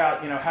figure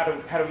out how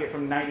to get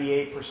from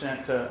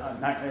 98% to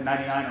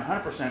 99 or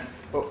 100%.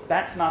 But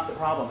that's not the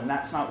problem, and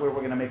that's not where we're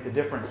going to make the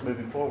difference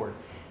moving forward.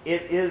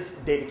 It is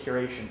data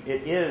curation.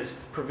 It is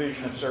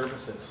provision of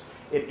services.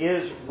 It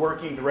is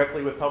working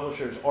directly with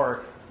publishers,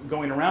 or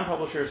going around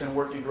publishers and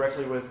working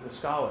directly with the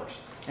scholars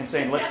and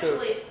saying, let's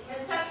do it.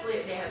 Conceptually,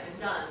 it may have been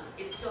done.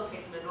 It still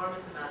takes an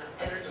enormous amount of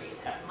energy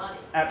and money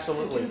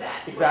Absolutely. to do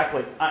that.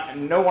 Exactly.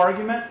 No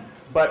argument,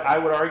 but I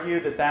would argue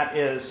that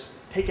is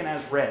taken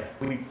as read.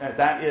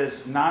 That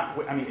is not,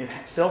 it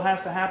still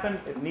has to happen.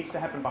 It needs to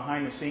happen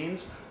behind the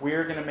scenes.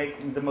 We're going to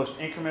make the most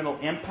incremental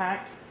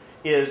impact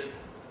is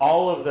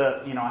all of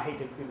the,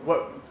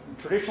 what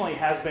traditionally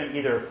has been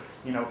either,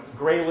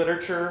 gray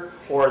literature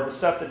or the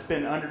stuff that's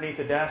been underneath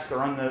the desk or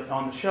on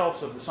the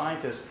shelves of the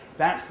scientists.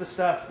 That's the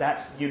stuff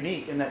that's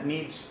unique and that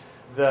needs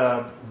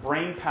the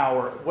brain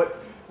power.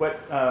 What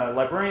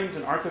librarians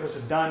and archivists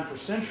have done for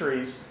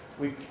centuries,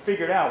 we've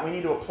figured out we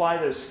need to apply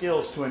those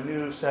skills to a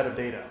new set of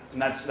data,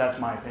 and that's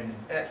my opinion.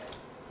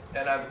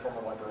 And I'm a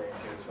former librarian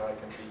too, so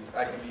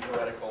I can be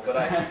heretical. But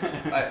I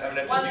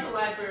think once a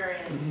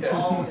librarian, yes,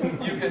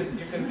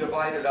 you can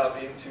divide it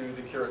up into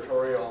the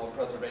curatorial and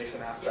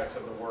preservation aspects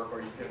of the work,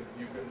 or you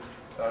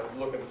can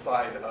look at the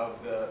side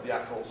of the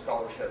actual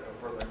scholarship and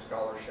furthering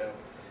scholarship.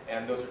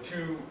 And those are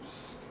two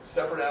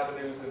separate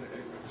avenues and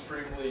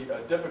extremely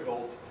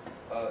difficult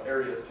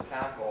areas to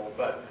tackle.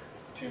 But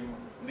to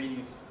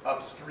Lee's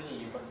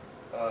upstream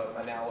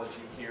analogy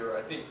here,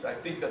 I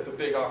think that the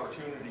big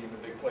opportunity and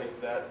the big place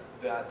that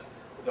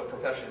the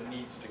profession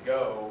needs to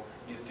go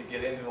is to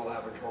get into the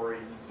laboratory,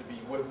 needs to be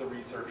with the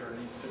researcher,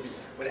 needs to be,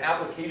 when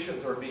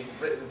applications are being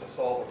written to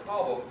solve a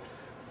problem,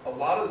 a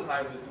lot of the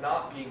times it's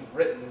not being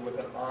written with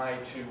an eye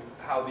to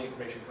how the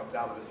information comes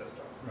out of the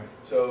system. Right.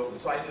 So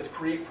scientists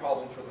create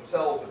problems for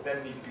themselves that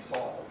then need to be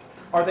solved.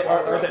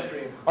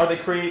 They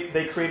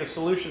create a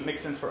solution that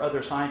makes sense for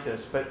other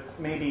scientists, but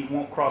maybe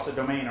won't cross a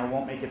domain or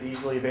won't make it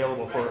easily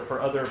available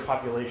for other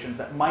populations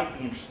that might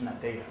be interested in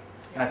that data.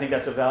 And I think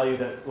that's a value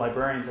that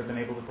librarians have been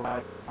able to provide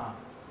over time.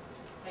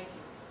 Thank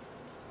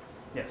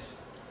you. Yes.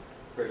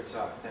 Great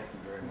talk. Thank you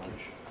very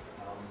much.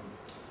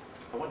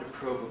 I wanted to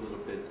probe a little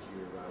bit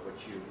what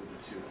you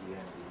alluded to at the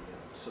end,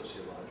 the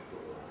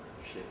sociological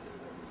shift that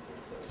might need to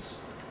take place.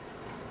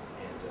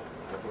 And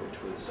I've worked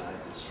with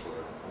scientists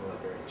I'm a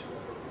librarian too,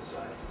 I've worked with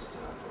scientists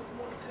for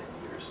more than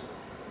 10 years.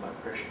 My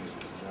impression is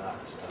it's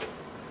not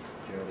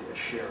generally a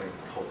sharing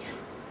culture.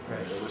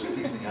 Right. There was a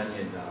piece in The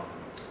Onion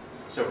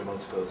several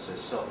months ago that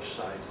says selfish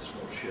scientists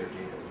won't share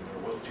data.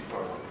 It wasn't too far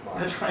off the mark.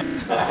 That's right.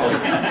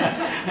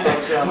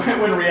 But,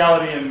 when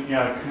reality and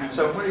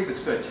so I'm wondering if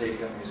it's going to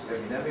take. I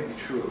mean that may be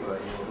true of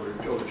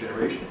over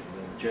generation.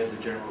 The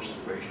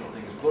generational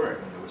thing is blurring.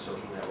 With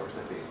social networks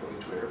like Facebook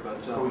and Twitter, but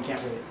we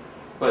can't wait.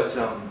 But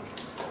I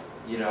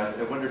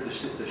wonder if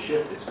the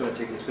shift it's going to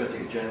take a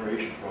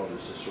generation for all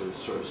this to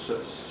sort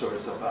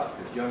itself out.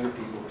 Because younger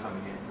people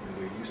coming in,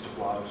 they're used to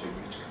blogs, they're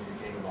used to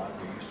communicating a lot,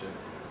 they're used to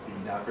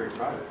being not very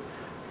private.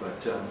 But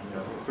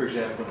for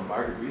example, in a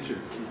market research,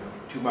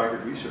 two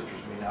market researchers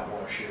may not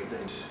want to share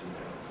things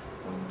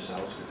on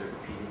themselves because they're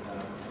competing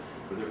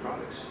with their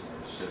products.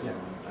 So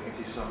I can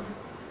see some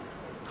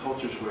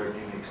cultures where it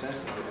may make sense,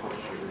 and other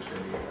cultures where there's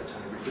going to be a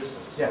ton of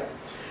resistance. Yeah.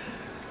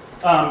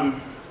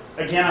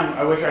 Again,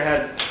 I wish I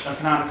had a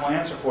canonical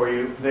answer for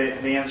you.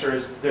 The answer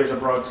is there's a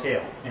broad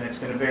scale, and it's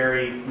going to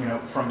vary,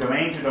 from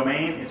domain to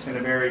domain. It's going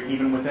to vary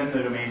even within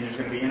the domain. There's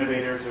going to be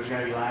innovators. There's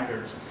going to be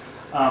laggards.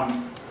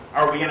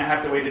 Are we going to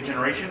have to wait a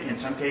generation? In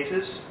some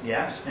cases,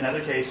 yes. In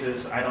other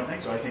cases, I don't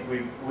think so. I think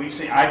I've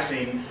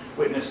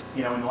witnessed,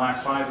 in the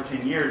last 5 or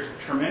 10 years,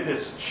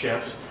 tremendous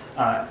shifts.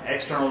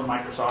 External to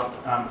Microsoft.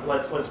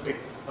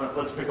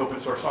 Let's pick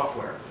open source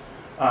software.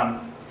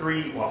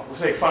 Let's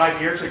say 5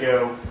 years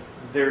ago,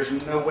 there's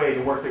no way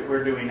the work that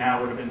we're doing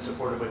now would have been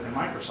supported within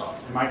Microsoft.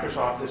 And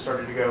Microsoft has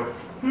started to go,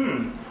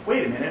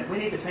 wait a minute, we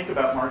need to think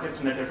about markets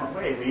in a different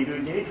way. We need to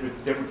engage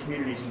with different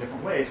communities in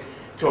different ways.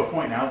 To a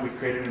point now, we've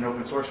created an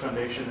open source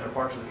foundation. There are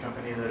parts of the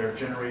company that are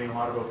generating a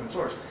lot of open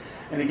source.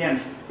 And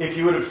again, if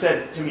you would have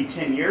said to me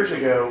 10 years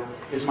ago,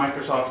 is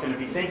Microsoft going to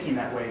be thinking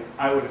that way?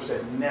 I would have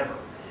said never.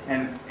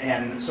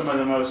 And some of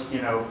the most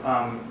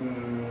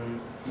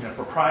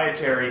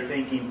proprietary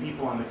thinking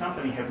people in the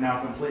company have now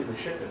completely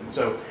shifted. And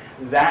so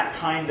that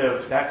kind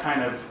of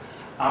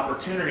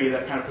opportunity,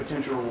 that kind of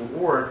potential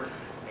reward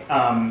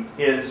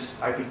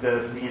is, I think,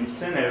 the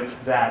incentive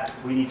that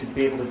we need to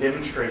be able to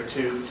demonstrate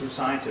to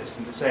scientists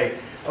and to say,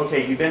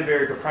 okay, you've been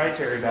very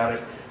proprietary about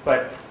it,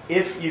 but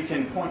if you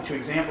can point to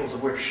examples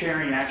of where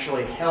sharing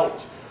actually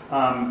helped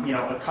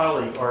a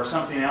colleague or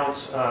something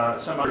else,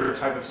 some other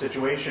type of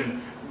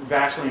situation,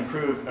 vastly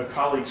improve a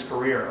colleague's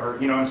career, or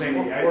what I'm saying,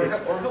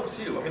 or helps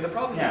you. I mean, the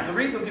problem, the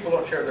reason people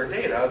don't share their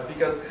data is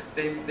because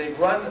they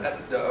run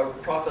a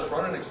process,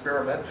 run an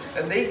experiment,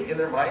 and they, in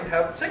their mind,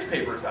 have 6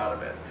 papers out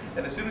of it.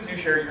 And as soon as you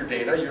share your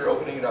data, you're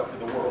opening it up to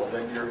the world,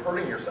 and you're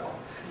hurting yourself.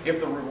 If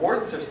the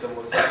reward system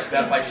was such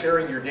that by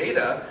sharing your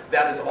data,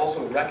 that is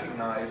also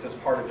recognized as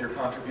part of your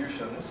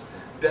contributions,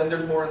 then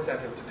there's more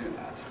incentive to do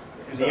that.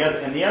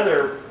 And the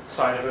other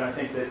side of it, I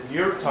think, that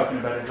you're talking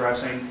about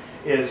addressing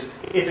is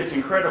if it's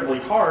incredibly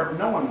hard,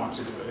 no one wants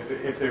to do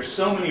it. If there's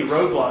so many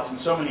roadblocks and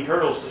so many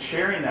hurdles to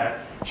sharing that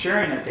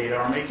data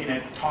or making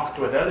it talk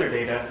with other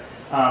data,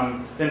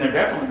 then they're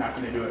definitely not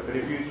going to do it. But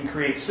if you can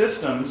create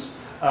systems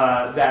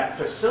that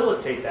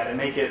facilitate that and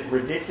make it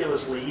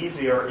ridiculously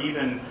easy or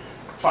even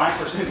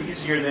 5%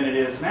 easier than it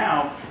is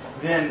now,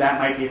 then that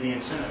might be the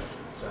incentive.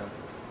 So.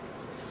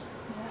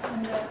 Yeah,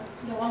 and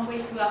the one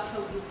way to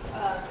also give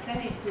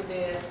credit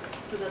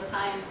to the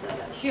science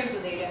that shares the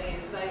data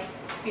is by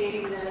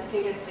creating the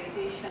data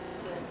citations.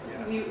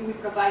 We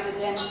provided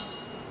them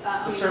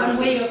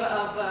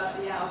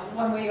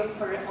one way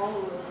for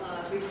all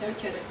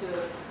researchers to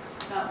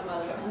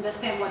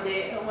understand what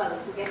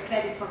to get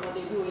credit for what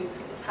they do is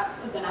have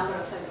the number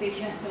of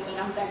citations or the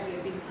number that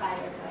they've been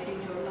cited, right,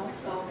 in journals.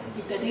 So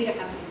if the data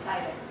can be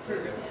cited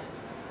too,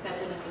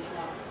 that's an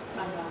additional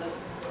knowledge.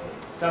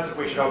 Sounds like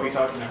we should all be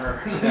talking to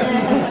her.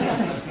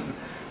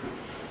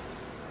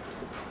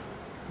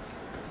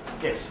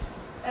 Yes.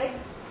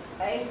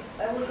 I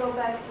will go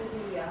back to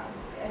the,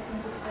 I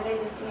think it's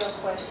related to your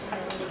question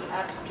in the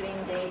upstream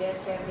data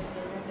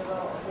services and the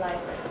role of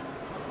libraries.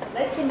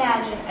 Let's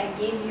imagine I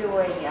give you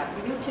a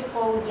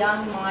beautiful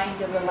young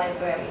mind of a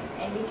librarian,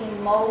 and you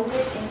can mold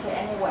it into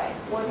any way.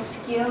 What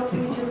skills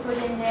would you put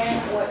in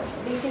there?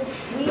 Because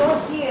we all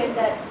hear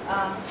that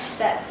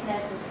that's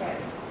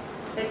necessary.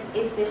 But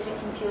is this a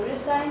computer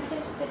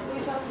scientist that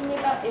we're talking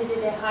about? Is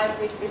it a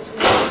hybrid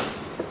between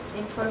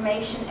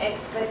information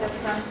expert of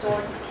some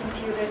sort,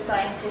 computer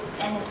scientist,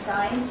 and a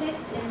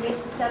scientist in this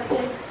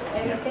subject?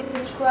 You can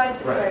describe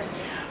the person.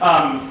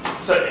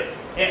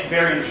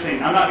 Very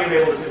interesting. I'm not going to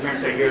be able to sit here and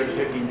say, here's the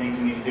 15 things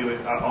you need to do.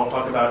 I'll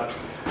talk about,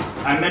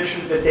 I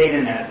mentioned the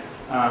DataNet,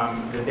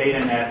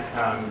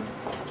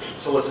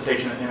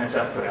 solicitation that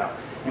NSF put out.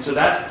 And so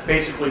that's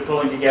basically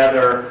pulling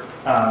together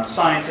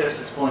scientists,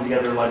 it's pulling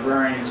together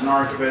librarians and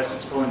archivists,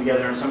 it's pulling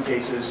together, in some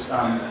cases,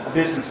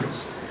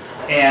 businesses.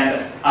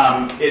 And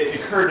it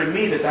occurred to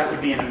me that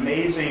would be an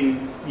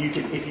amazing,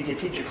 if you could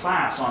teach a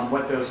class on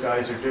what those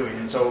guys are doing.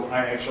 And so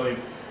I actually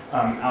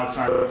Alex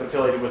and I are both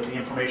affiliated with the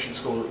Information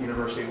School at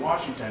University of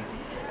Washington.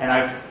 And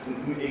I've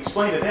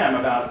explained to them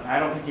about, I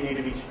don't think you need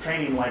to be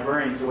training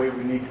librarians the way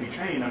we need to be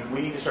training them.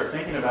 We need to start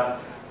thinking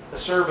about the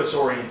service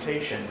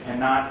orientation and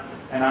not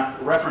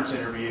reference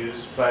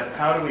interviews, but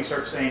how do we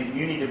start saying,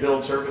 you need to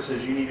build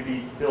services, you need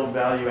to build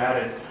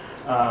value-added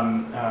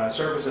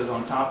services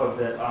on top of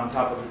the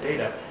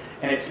data.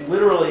 And it's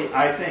literally,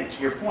 I think,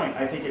 to your point,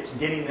 I think it's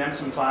getting them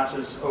some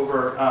classes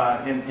over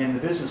in the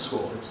business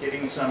school. It's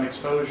getting some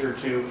exposure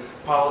to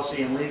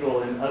policy and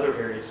legal in other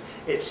areas.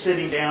 It's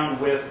sitting down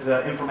with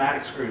the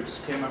informatics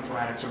groups, chem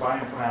informatics or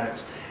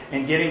bioinformatics,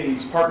 and getting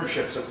these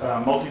partnerships,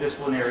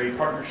 multidisciplinary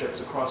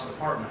partnerships across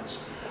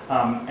departments.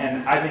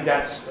 And I think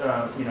that's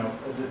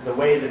the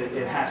way that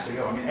it has to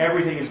go. I mean,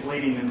 everything is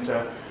bleeding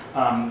into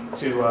kind of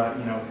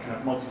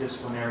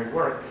multidisciplinary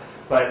work.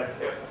 But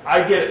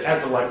I get,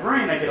 as a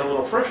librarian, I get a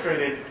little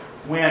frustrated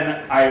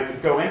when I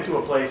go into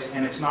a place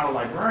and it's not a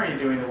librarian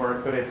doing the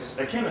work, but it's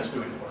a chemist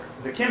doing the work.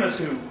 The chemist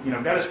who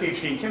got his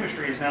PhD in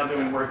chemistry is now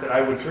doing work that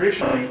I would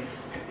traditionally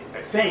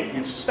think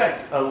and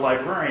suspect a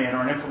librarian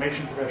or an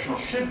information professional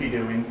should be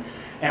doing,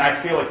 and I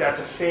feel like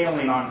that's a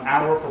failing on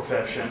our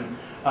profession,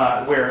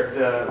 where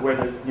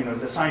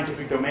the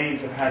scientific domains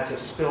have had to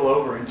spill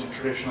over into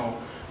traditional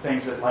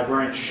things that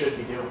librarians should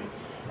be doing.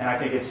 And I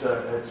think it's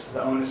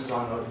the onus is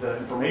on the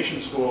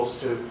information schools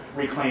to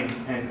reclaim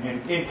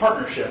and in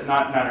partnership,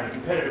 not in a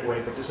competitive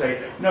way, but to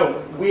say,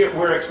 no,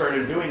 we're expert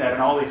in doing that,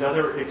 and all these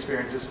other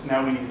experiences,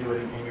 now we need to do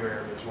it in your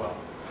area as well.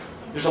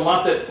 There's a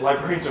lot that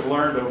librarians have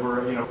learned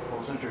over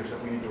several centuries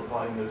that we need to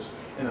apply in those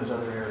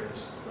other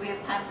areas. So we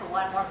have time for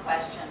one more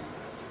question.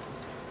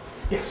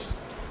 Yes.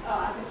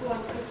 I just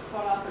want to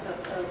follow up with the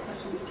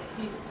question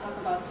he talked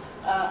about.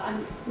 I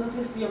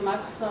noticed your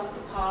Microsoft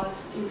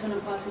policy, internal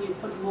policy, you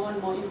put more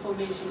and more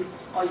information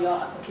on your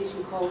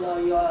application code or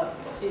your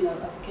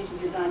application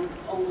design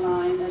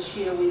online and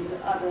share with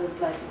others,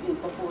 like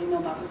before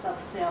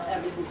Microsoft sell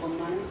everything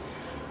online.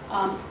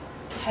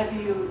 Have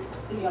your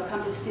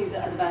company seen the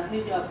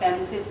advantage or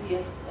benefits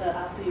yet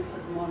after you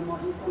put more and more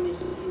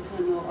information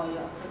internal or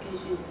your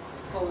application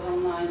code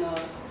online or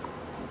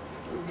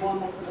more and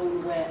more put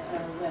on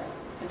web?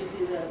 Have you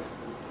seen the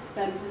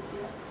benefits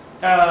yet?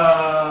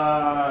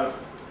 I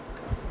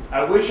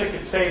wish I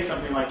could say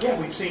something like, yeah,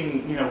 we've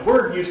seen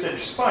word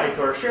usage spike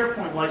or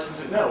SharePoint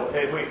licenses. No,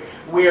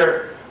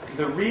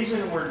 the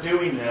reason we're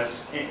doing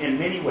this in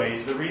many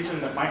ways, the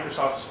reason that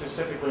Microsoft,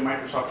 specifically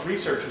Microsoft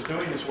Research, is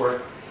doing this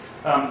work,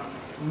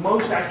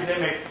 most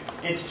academic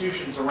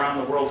institutions around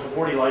the world have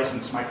already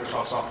licensed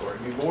Microsoft software.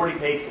 You've already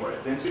paid for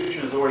it. The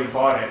institution has already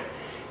bought it.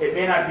 It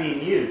may not be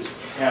used.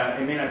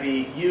 It may not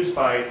be used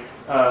by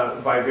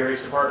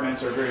various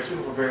departments or various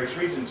people for various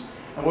reasons.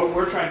 And what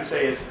we're trying to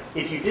say is,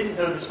 if you didn't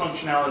know this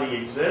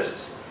functionality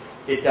exists,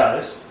 it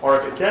does. Or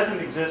if it doesn't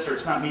exist or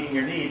it's not meeting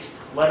your needs,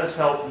 let us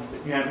help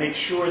make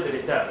sure that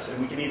it does. And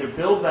we can either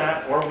build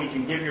that or we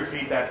can give your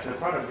feedback to the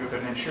product group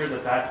and ensure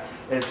that that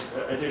is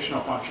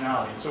additional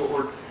functionality. And so what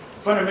we're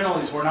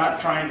fundamentally is we're not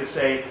trying to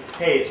say,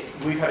 hey,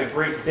 we've had a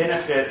great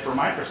benefit for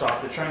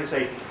Microsoft. They're trying to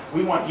say,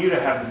 we want you to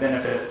have the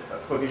benefit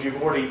because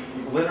you've already,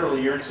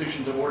 literally, your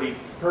institutions have already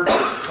purchased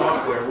the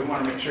software. We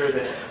want to make sure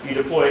that you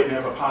deploy it and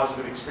have a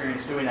positive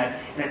experience doing that,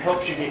 and it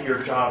helps you get your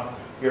job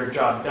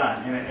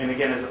done. And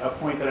again, as a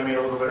point that I made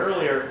a little bit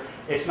earlier,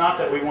 it's not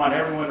that we want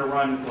everyone to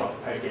run, well,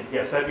 again,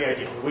 yes, that'd be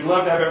ideal. We'd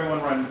love to have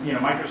everyone run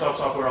Microsoft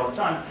software all the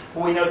time,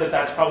 but we know that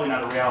that's probably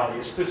not a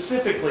reality.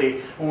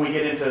 Specifically, when we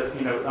get into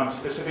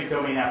specific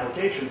domain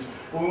applications,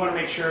 we want to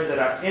make sure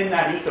that in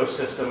that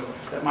ecosystem,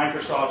 that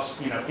Microsoft's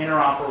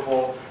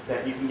interoperable,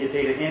 that you can get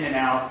data in and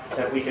out,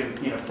 that we can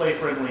play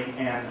friendly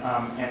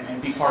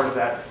and be part of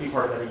that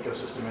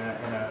ecosystem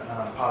in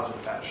a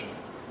positive fashion.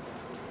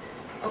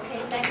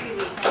 Okay, thank you,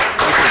 Lee.